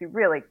context, you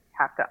really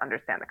have to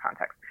understand the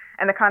context.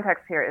 And the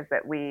context here is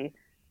that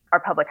our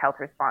public health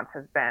response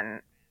has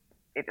been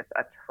just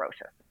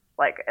atrocious,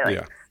 like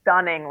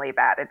stunningly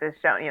bad. It has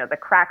shown, the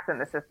cracks in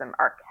the system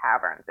are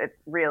caverns. It's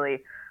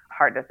really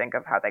hard to think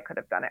of how they could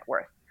have done it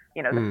worse.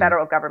 The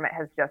federal government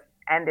has just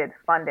ended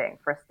funding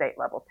for state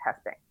level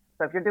testing.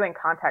 So if you're doing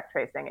contact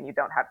tracing and you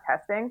don't have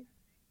testing,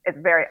 it's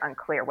very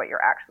unclear what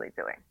you're actually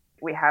doing.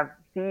 We have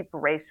deep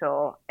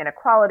racial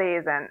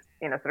inequalities and,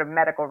 sort of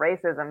medical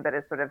racism that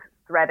is sort of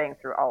threading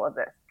through all of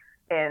this.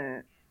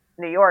 In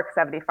New York,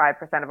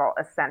 75% of all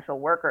essential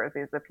workers,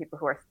 these are the people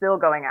who are still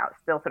going out,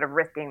 still sort of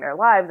risking their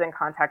lives in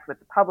contact with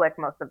the public.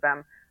 Most of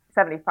them,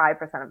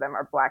 75% of them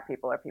are Black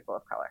people or people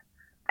of color.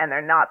 And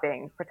they're not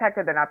being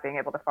protected. They're not being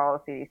able to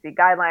follow CDC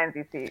guidelines.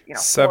 You see,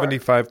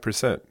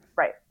 75%.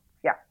 Right.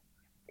 Yeah.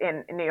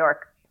 In New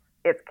York,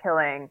 it's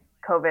killing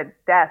COVID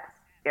deaths.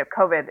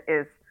 COVID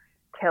is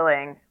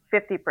killing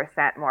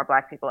 50% more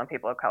Black people and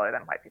people of color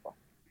than white people.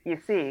 You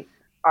see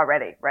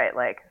already, right?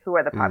 Like, who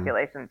are the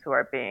populations who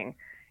are being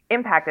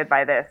impacted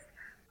by this?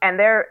 And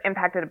they're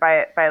impacted by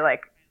it by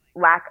like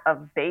lack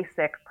of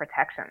basic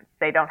protections.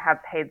 They don't have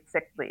paid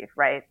sick leave,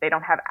 right? They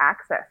don't have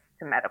access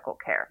to medical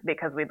care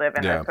because we live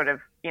in a sort of,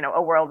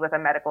 a world with a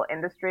medical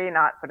industry,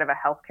 not sort of a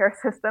healthcare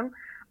system.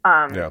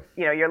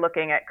 You're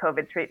looking at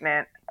COVID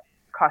treatment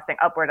costing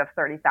upward of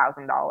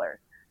 $30,000.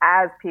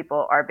 as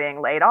people are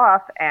being laid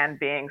off and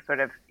being sort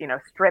of,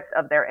 stripped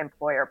of their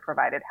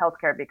employer-provided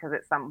healthcare because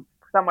it's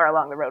somewhere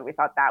along the road we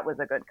thought that was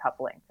a good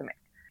coupling to make.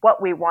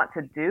 What we want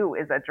to do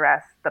is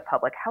address the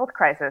public health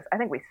crisis. I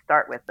think we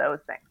start with those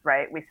things,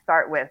 right? We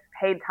start with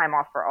paid time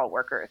off for all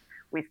workers.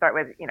 We start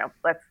with,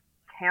 let's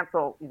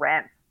cancel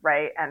rent,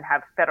 right? And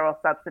have federal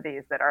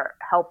subsidies that are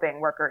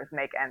helping workers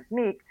make ends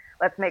meet.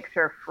 Let's make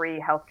sure free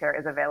healthcare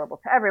is available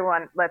to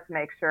everyone. Let's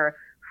make sure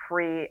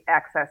free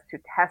access to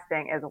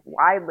testing is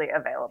widely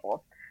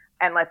available.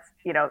 And let's,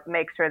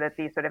 make sure that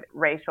these sort of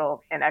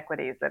racial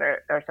inequities that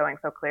are showing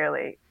so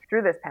clearly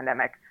through this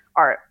pandemic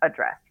are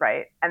addressed,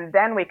 right? And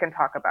then we can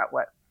talk about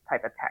what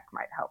type of tech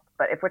might help.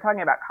 But if we're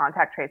talking about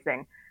contact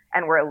tracing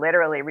and we're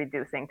literally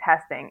reducing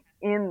testing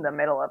in the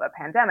middle of a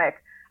pandemic,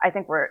 I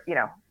think we're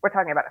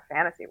talking about a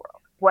fantasy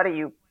world. What are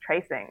you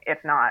tracing if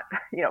not,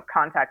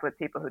 contact with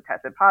people who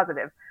tested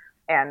positive?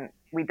 And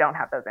we don't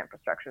have those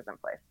infrastructures in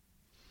place.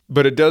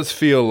 But it does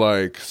feel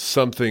like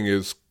something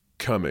is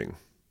coming.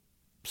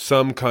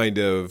 Some kind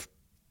of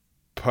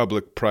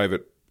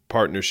public-private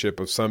partnership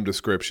of some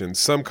description,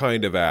 some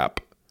kind of app.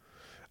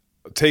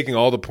 Taking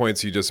all the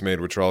points you just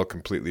made, which are all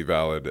completely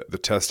valid, the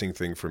testing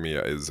thing for me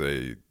is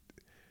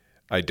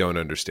I don't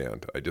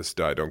understand. I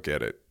don't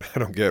get it. I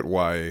don't get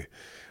why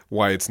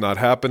it's not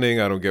happening.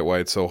 I don't get why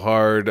it's so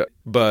hard.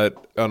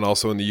 And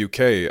also in the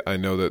UK, I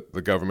know that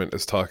the government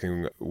is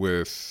talking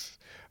with,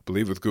 I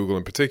believe with Google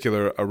in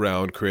particular,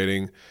 around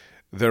creating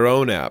their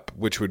own app,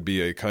 which would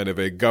be a kind of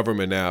a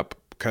government app,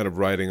 kind of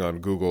riding on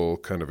Google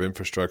kind of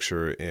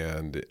infrastructure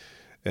and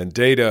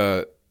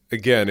data.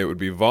 Again, it would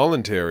be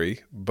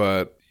voluntary,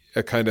 but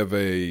a kind of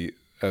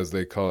as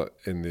they call it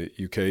in the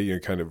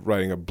UK, kind of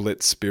riding a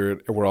blitz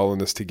spirit. We're all in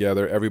this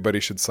together. Everybody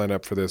should sign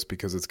up for this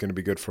because it's going to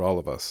be good for all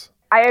of us.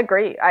 I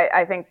agree.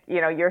 I think,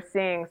 you're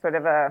seeing sort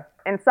of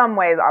in some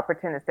ways,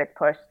 opportunistic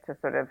push to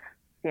sort of,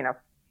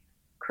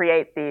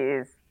 create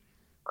these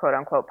quote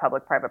unquote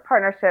public-private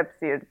partnerships.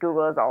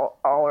 Google has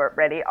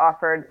already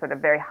offered sort of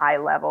very high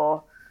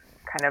level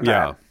kind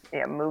of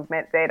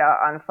movement data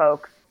on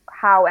folks.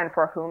 How and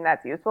for whom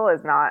that's useful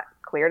is not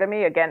clear to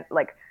me. Again,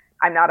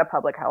 I'm not a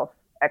public health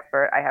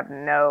expert. I have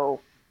no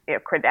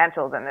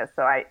credentials in this.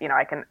 So I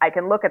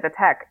can look at the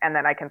tech and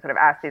then I can sort of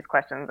ask these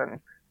questions, and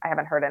I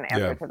haven't heard an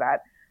answer to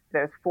that.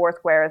 There's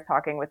Foursquare is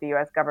talking with the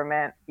U.S.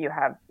 government. You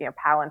have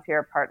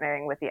Palantir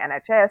partnering with the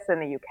NHS in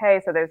the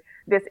U.K. So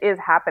this is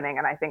happening,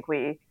 and I think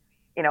we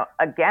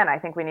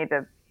need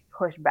to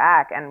push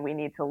back and we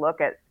need to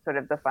look at sort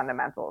of the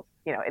fundamentals.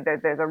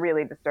 There's a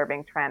really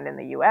disturbing trend in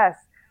the U.S.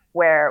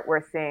 where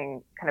we're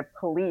seeing kind of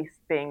police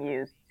being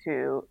used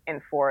to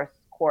enforce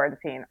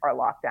quarantine or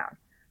lockdown.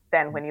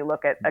 Then when you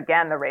look at,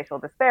 again, the racial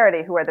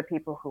disparity, who are the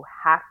people who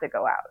have to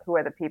go out? Who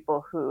are the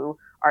people who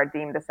are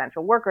deemed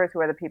essential workers?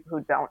 Who are the people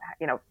who don't,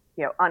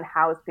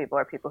 unhoused people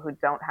or people who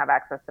don't have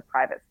access to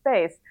private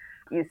space?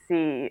 You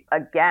see,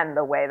 again,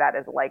 the way that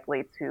is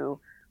likely to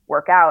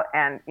work out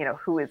and,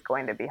 who is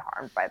going to be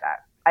harmed by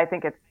that. I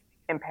think it's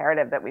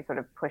imperative that we sort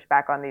of push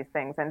back on these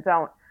things and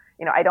don't,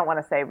 I don't want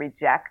to say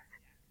reject,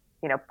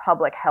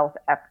 public health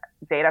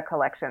data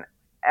collection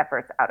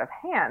efforts out of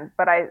hand,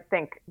 but I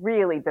think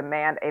really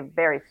demand a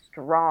very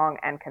strong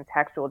and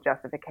contextual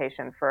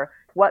justification for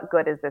what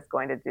good is this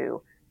going to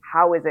do?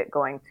 How is it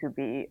going to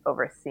be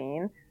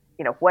overseen?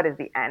 What is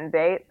the end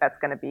date? That's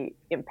going to be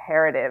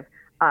imperative.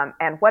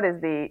 And what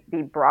is the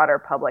broader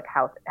public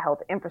health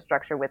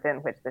infrastructure within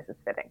which this is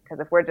fitting? Because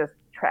if we're just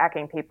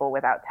tracking people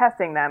without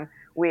testing them,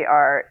 we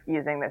are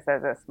using this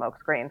as a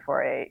smokescreen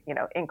for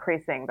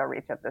increasing the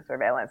reach of the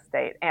surveillance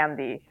state and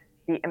the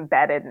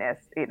embeddedness,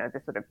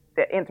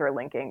 the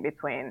interlinking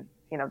between,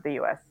 the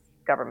U.S.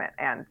 government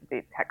and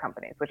the tech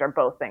companies, which are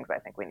both things I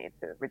think we need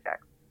to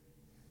reject.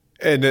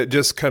 And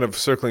just kind of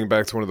circling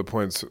back to one of the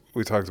points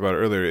we talked about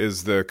earlier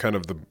is the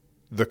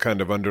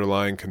kind of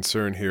underlying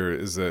concern here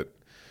is that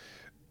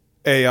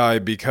AI,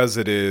 because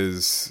it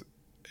is,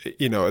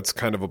 it's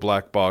kind of a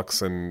black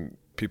box and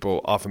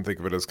people often think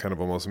of it as kind of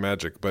almost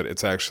magic, but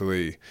it's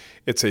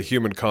a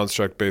human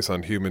construct based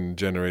on human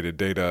generated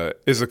data,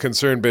 is a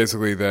concern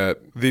basically that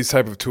these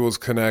type of tools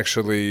can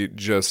actually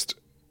just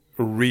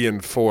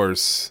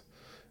reinforce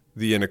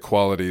the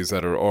inequalities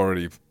that are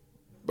already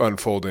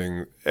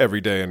unfolding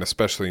every day, and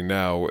especially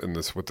now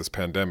with this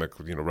pandemic,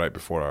 right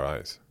before our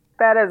eyes.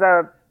 That is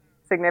a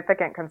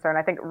significant concern.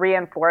 I think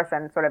reinforce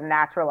and sort of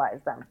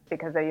naturalize them,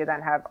 because you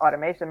then have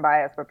automation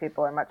bias where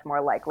people are much more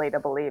likely to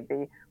believe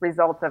the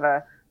results of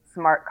a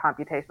smart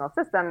computational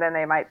system than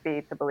they might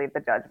be to believe the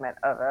judgment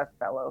of a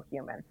fellow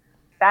human.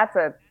 That's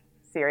a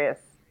serious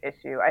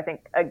issue. I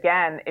think,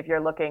 again, if you're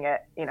looking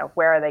at,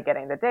 where are they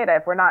getting the data?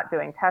 If we're not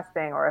doing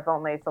testing, or if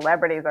only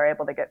celebrities are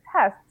able to get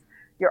tests,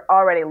 you're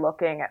already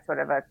looking at sort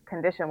of a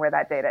condition where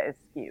that data is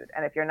skewed.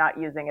 And if you're not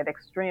using it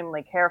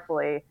extremely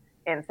carefully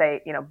in,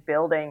 say,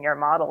 building your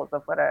models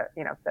of what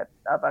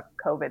of a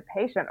COVID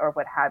patient or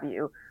what have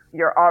you,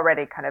 you're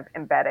already kind of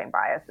embedding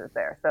biases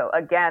there. So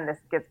again, this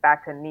gets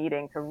back to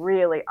needing to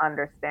really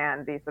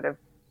understand these sort of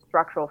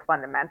structural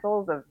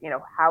fundamentals of,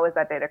 how is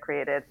that data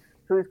created,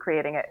 who's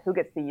creating it, who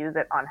gets to use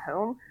it on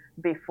whom,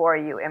 before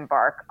you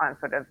embark on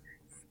sort of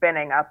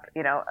spinning up,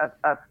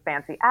 a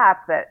fancy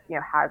app that,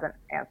 hasn't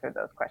answered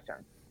those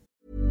questions.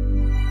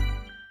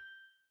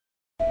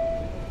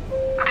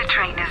 The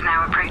train is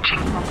now approaching.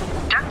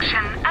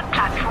 Junction at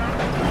platform.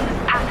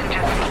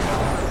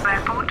 Passengers,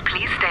 airport,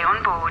 please stay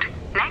on board.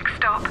 Next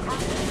stop,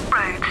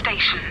 road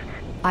station.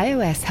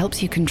 iOS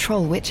helps you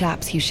control which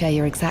apps you share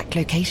your exact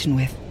location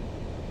with.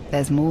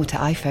 There's more to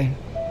iPhone.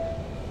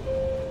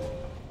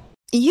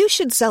 You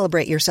should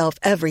celebrate yourself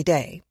every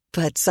day,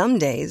 but some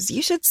days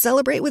you should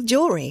celebrate with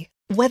jewelry.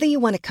 Whether you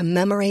want to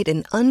commemorate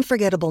an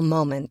unforgettable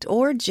moment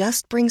or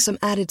just bring some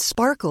added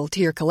sparkle to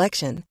your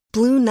collection,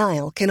 Blue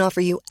Nile can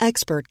offer you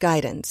expert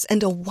guidance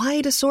and a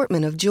wide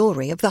assortment of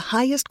jewelry of the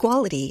highest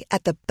quality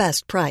at the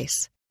best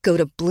price. Go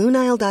to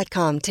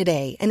BlueNile.com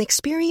today and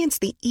experience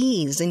the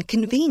ease and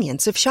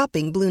convenience of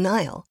shopping Blue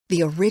Nile,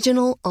 the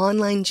original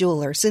online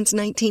jeweler since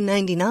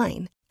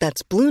 1999.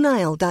 That's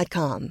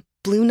BlueNile.com.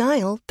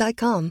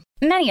 BlueNile.com.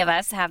 Many of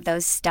us have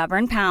those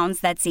stubborn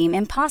pounds that seem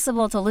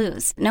impossible to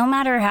lose, no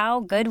matter how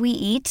good we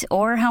eat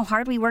or how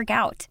hard we work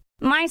out.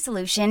 My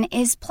solution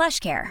is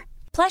PlushCare.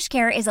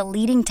 PlushCare is a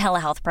leading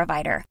telehealth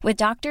provider with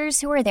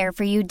doctors who are there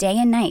for you day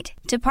and night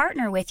to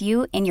partner with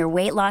you in your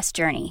weight loss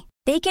journey.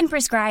 They can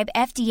prescribe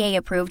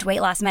FDA-approved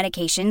weight loss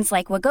medications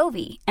like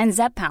Wegovy and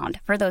Zepbound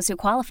for those who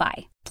qualify.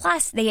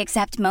 Plus, they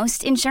accept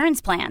most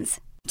insurance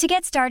plans. To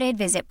get started,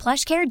 visit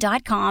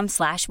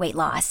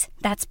plushcare.com/weightloss.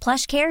 That's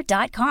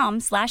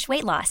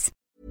plushcare.com/weightloss.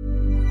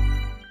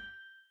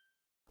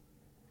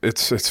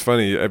 It's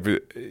funny,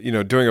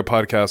 doing a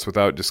podcast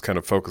without just kind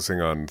of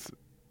focusing on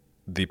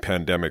the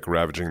pandemic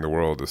ravaging the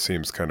world, it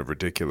seems kind of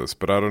ridiculous.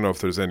 But I don't know if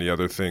there's any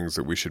other things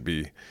that we should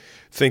be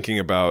thinking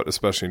about,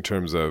 especially in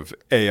terms of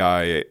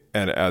AI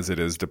and as it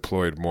is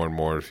deployed more and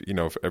more,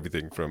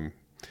 everything from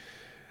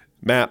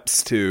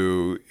maps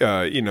to,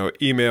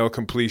 email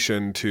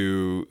completion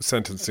to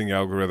sentencing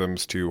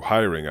algorithms to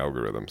hiring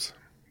algorithms.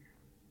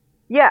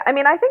 Yeah,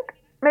 I think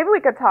maybe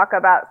we could talk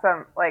about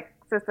some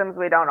systems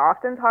we don't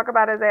often talk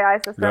about as AI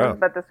systems,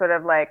 but the sort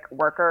of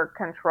worker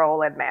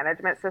control and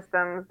management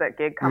systems that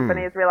gig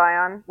companies rely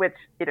on, which,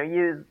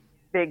 use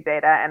big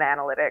data and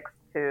analytics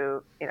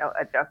to,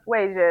 adjust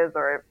wages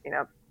or,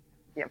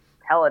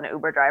 tell an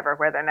Uber driver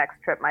where their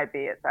next trip might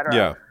be, et cetera.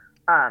 Yeah.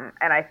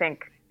 And I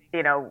think,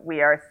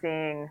 we are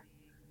seeing,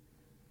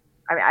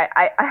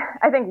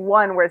 I think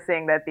we're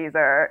seeing that these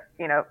are,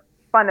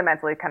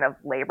 fundamentally kind of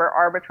labor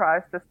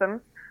arbitrage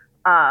systems.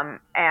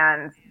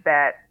 And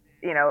that,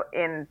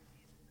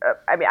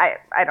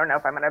 I don't know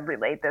if I'm going to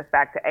relate this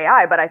back to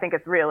AI, but I think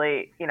it's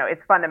really,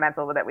 it's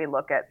fundamental that we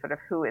look at sort of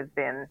who has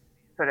been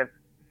sort of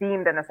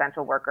deemed an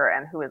essential worker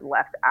and who is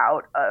left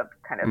out of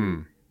kind of,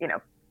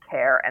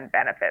 care and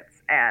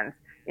benefits. And,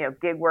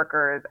 gig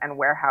workers and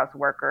warehouse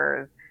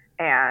workers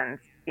and,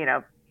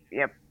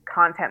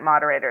 content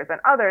moderators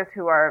and others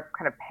who are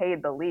kind of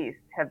paid the least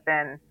have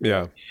been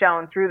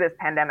shown through this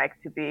pandemic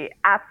to be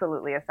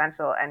absolutely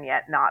essential and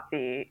yet not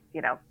be,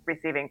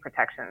 receiving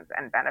protections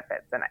and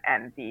benefits.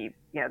 And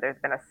there's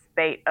been a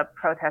spate of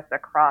protests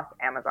across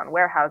Amazon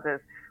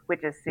warehouses,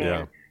 which has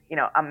seen,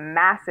 a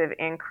massive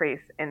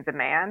increase in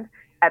demand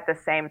at the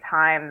same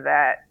time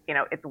that,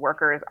 its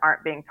workers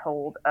aren't being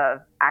told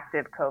of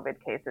active COVID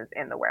cases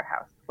in the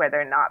warehouse, where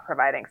they're not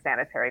providing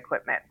sanitary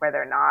equipment, where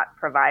they're not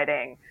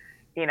providing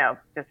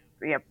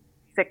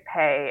sick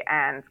pay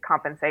and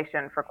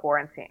compensation for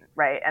quarantine,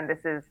 right? And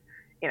this is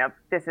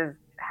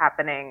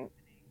happening.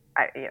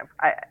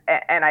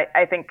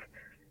 I think,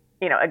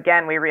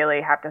 again, we really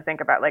have to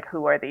think about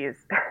who are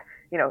these,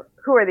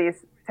 who are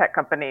these tech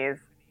companies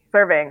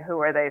serving? Who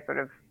are they sort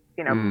of,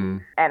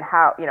 and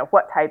how,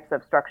 what types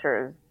of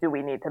structures do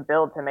we need to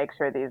build to make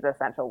sure these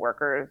essential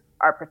workers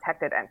are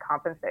protected and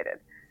compensated?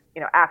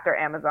 After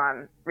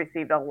Amazon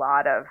received a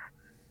lot of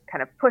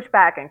kind of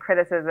pushback and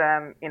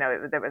criticism,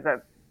 there was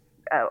a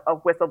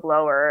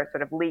whistleblower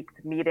sort of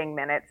leaked meeting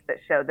minutes that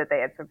showed that they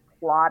had sort of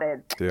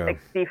plotted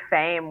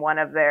defame one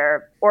of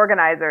their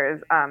organizers,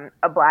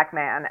 a black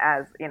man,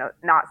 as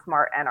not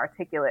smart and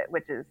articulate,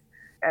 which is,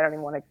 I don't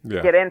even want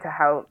to get into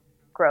how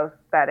gross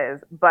that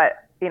is,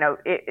 but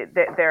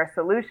their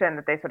solution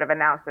that they sort of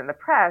announced in the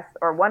press,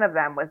 or one of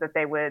them, was that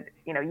they would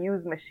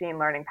use machine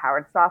learning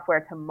powered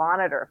software to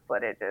monitor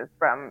footages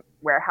from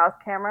warehouse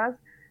cameras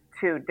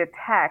to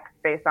detect,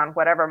 based on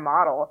whatever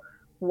model,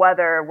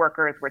 whether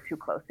workers were too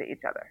close to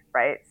each other,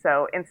 right?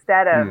 So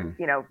instead of,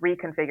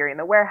 reconfiguring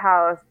the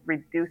warehouse,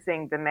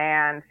 reducing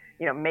demand,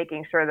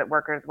 making sure that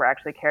workers were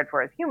actually cared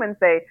for as humans,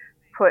 they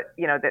put,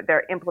 that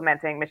they're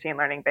implementing machine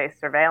learning based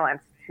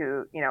surveillance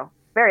to,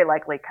 very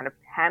likely kind of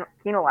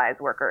penalize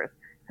workers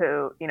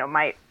who,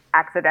 might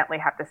accidentally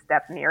have to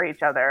step near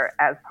each other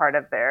as part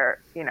of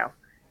their,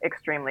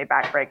 extremely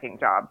backbreaking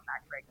job.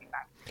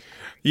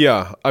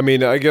 Yeah.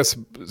 I guess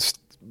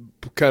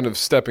kind of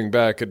stepping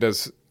back, it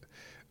does.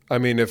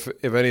 If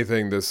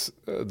anything,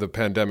 the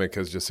pandemic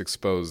has just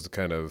exposed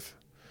kind of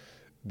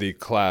the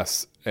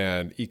class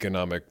and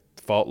economic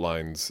fault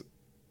lines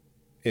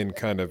in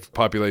kind of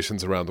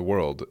populations around the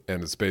world.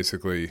 And it's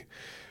basically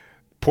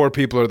poor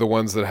people are the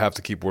ones that have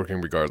to keep working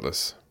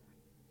regardless.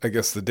 I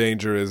guess the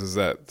danger is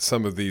that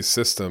some of these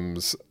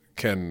systems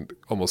can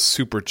almost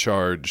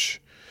supercharge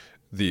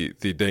the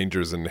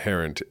dangers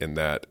inherent in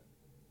that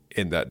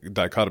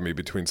dichotomy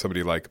between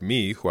somebody like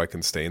me, who I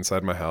can stay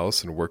inside my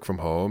house and work from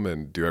home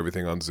and do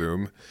everything on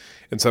Zoom,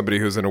 and somebody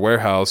who's in a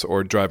warehouse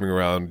or driving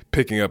around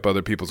picking up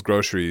other people's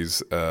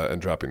groceries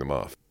and dropping them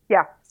off.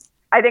 Yeah.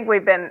 I think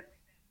we've been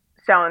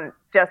shown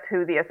just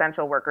who the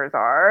essential workers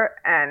are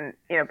and,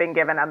 been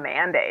given a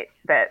mandate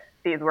that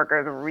these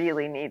workers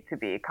really need to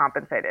be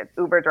compensated.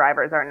 Uber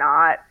drivers are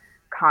not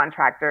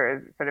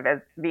contractors, sort of as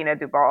Vina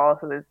Dubal,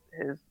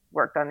 who's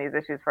worked on these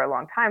issues for a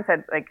long time,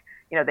 said,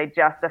 they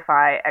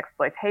justify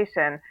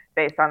exploitation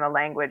based on the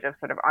language of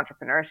sort of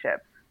entrepreneurship.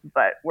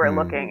 But we're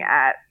looking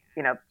at,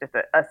 just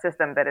a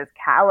system that is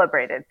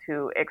calibrated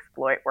to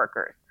exploit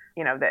workers.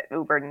 That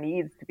Uber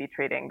needs to be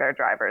treating their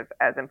drivers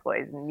as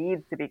employees,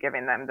 needs to be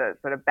giving them the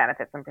sort of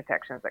benefits and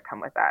protections that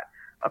come with that.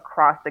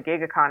 Across the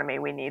gig economy,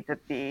 we need to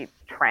be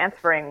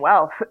transferring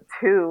wealth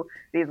to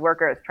these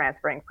workers,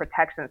 transferring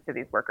protections to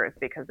these workers,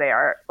 because they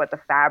are what the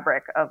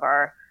fabric of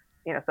our,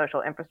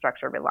 social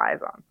infrastructure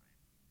relies on.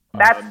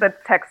 That's the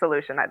tech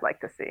solution I'd like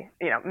to see.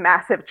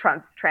 Massive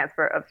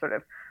transfer of sort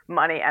of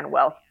money and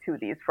wealth to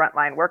these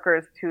frontline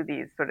workers, to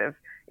these sort of,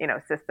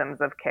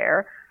 systems of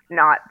care,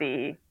 not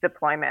the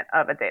deployment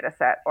of a data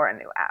set or a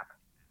new app.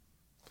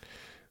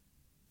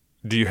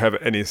 Do you have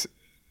any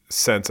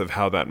sense of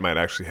how that might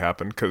actually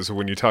happen? Because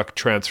when you talk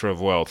transfer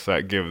of wealth,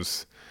 that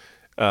gives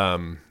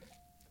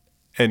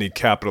any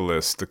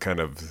capitalist the kind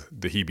of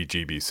the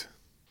heebie-jeebies.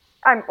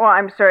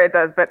 I'm sure it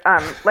does, but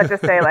let's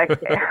just say,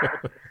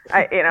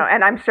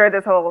 and I'm sure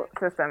this whole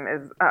system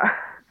is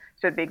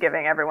should be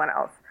giving everyone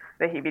else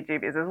the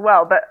heebie-jeebies as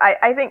well. But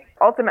I think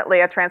ultimately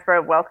a transfer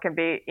of wealth can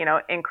be,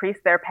 increase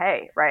their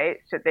pay, right?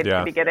 Should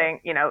be getting,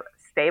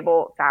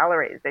 stable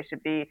salaries. They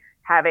should be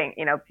having,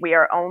 we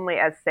are only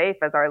as safe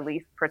as our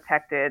least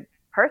protected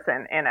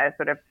person in a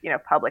sort of,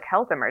 public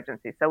health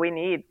emergency. So we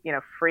need,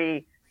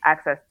 free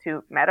access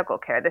to medical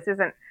care. This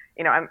isn't,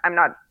 I'm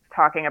not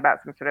talking about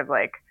some sort of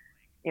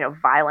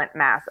violent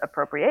mass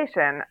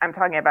appropriation. I'm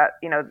talking about,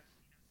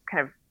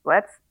 kind of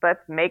let's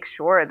make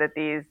sure that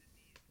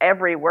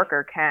every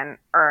worker can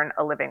earn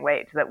a living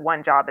wage, that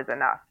one job is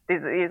enough.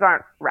 These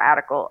aren't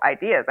radical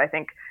ideas. I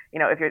think,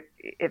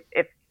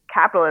 if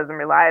capitalism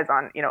relies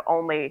on,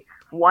 only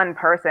one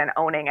person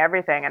owning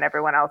everything and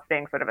everyone else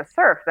being sort of a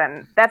serf,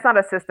 then that's not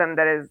a system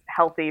that is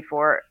healthy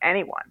for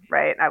anyone,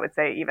 right? I would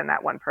say even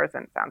that one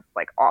person sounds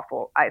like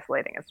awful,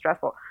 isolating, and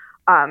stressful.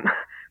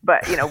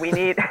 But, we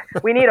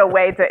need a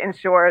way to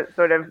ensure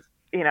sort of,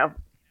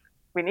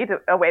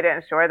 a way to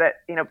ensure that,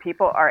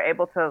 people are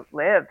able to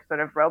live sort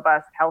of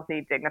robust,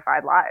 healthy,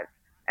 dignified lives.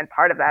 And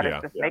part of that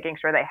is just making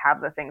sure they have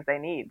the things they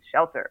need: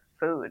 shelter,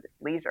 food,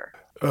 leisure.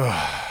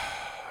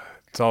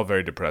 It's all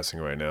very depressing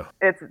right now.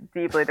 It's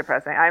deeply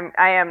depressing.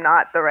 I am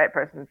not the right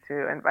person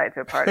to invite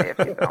to a party if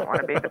you don't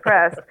want to be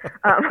depressed.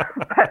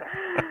 But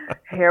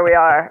here we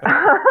are.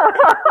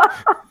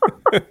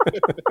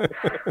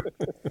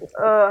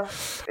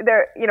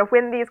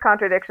 When these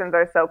contradictions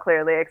are so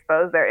clearly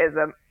exposed, there is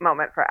a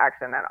moment for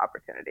action and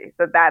opportunity.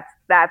 So that's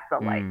the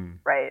light,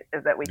 right?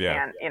 Is that we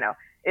can,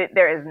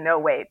 there is no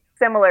way,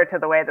 similar to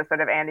the way the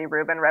sort of Andy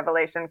Rubin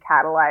revelation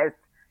catalyzed,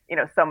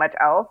 so much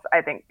else.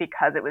 I think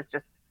because it was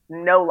just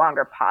no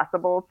longer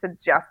possible to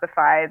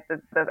justify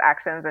those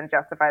actions and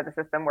justify the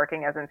system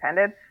working as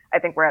intended, I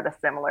think we're at a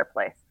similar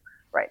place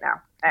right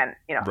now. And,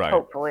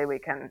 hopefully we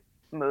can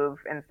move,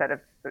 instead of,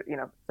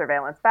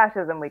 surveillance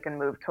fascism, we can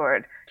move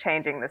toward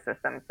changing the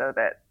system so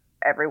that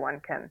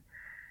everyone can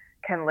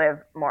live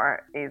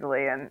more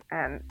easily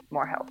and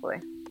more healthily.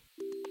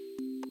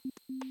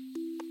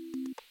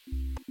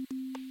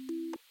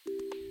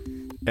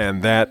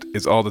 And that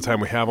is all the time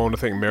we have. I want to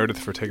thank Meredith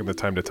for taking the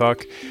time to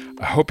talk.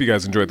 I hope you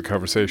guys enjoyed the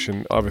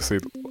conversation. Obviously,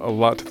 a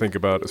lot to think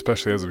about,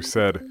 especially, as we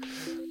said,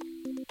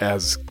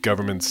 as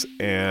governments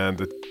and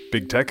the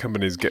big tech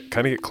companies get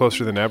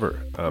closer than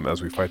ever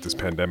as we fight this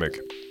pandemic.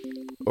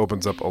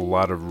 Opens up a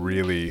lot of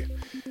really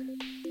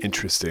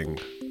interesting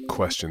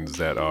questions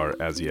that are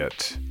as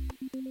yet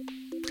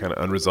kind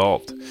of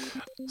unresolved.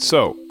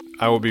 So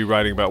I'll be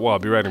writing about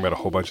a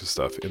whole bunch of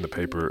stuff in the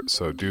paper.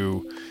 So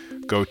do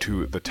go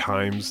to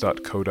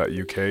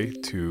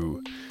thetimes.co.uk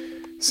to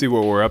see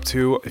what we're up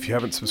to. If you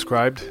haven't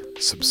subscribed,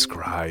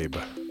 subscribe.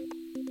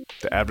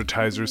 The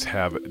advertisers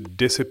have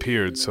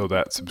disappeared, so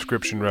that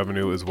subscription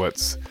revenue is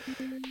what's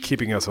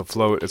keeping us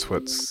afloat. It's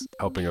what's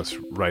helping us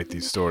write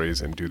these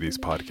stories and do these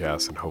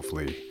podcasts, and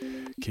hopefully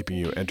keeping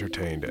you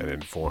entertained and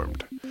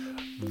informed.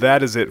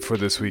 That is it for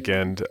this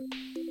weekend.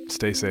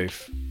 Stay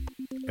safe,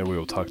 and we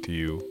will talk to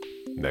you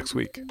next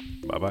week.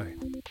 Bye-bye.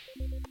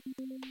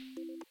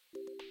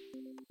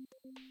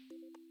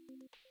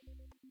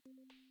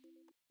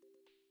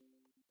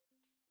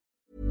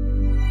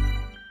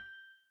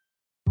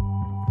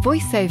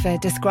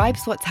 VoiceOver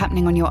describes what's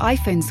happening on your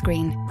iPhone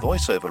screen.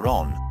 VoiceOver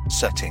on,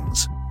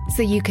 settings.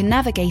 So you can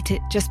navigate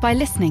it just by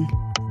listening.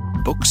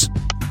 Books,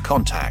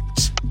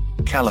 contacts,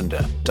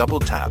 calendar,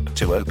 double tap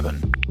to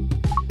open.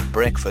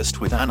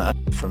 Breakfast with Anna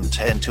from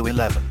 10 to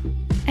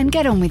 11. and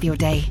get on with your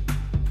day.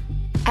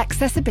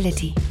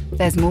 Accessibility.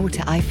 There's more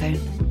to iPhone.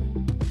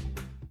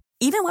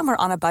 Even when we're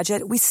on a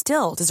budget, we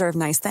still deserve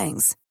nice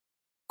things.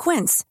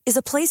 Quince is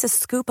a place to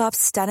scoop up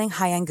stunning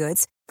high-end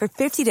goods for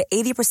 50 to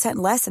 80%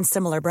 less than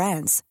similar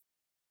brands.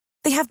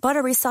 They have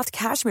buttery soft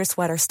cashmere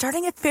sweaters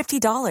starting at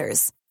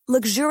 $50,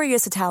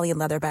 luxurious Italian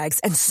leather bags,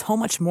 and so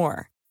much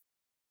more.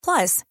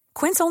 Plus,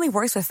 Quince only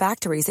works with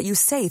factories that use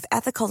safe,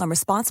 ethical, and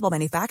responsible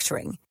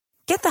manufacturing.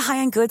 Get the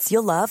high-end goods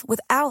you'll love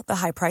without the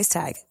high price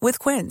tag with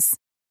Quince.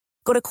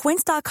 Go to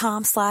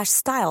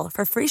quince.com/style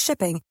for free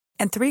shipping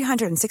and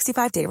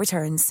 365-day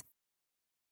returns.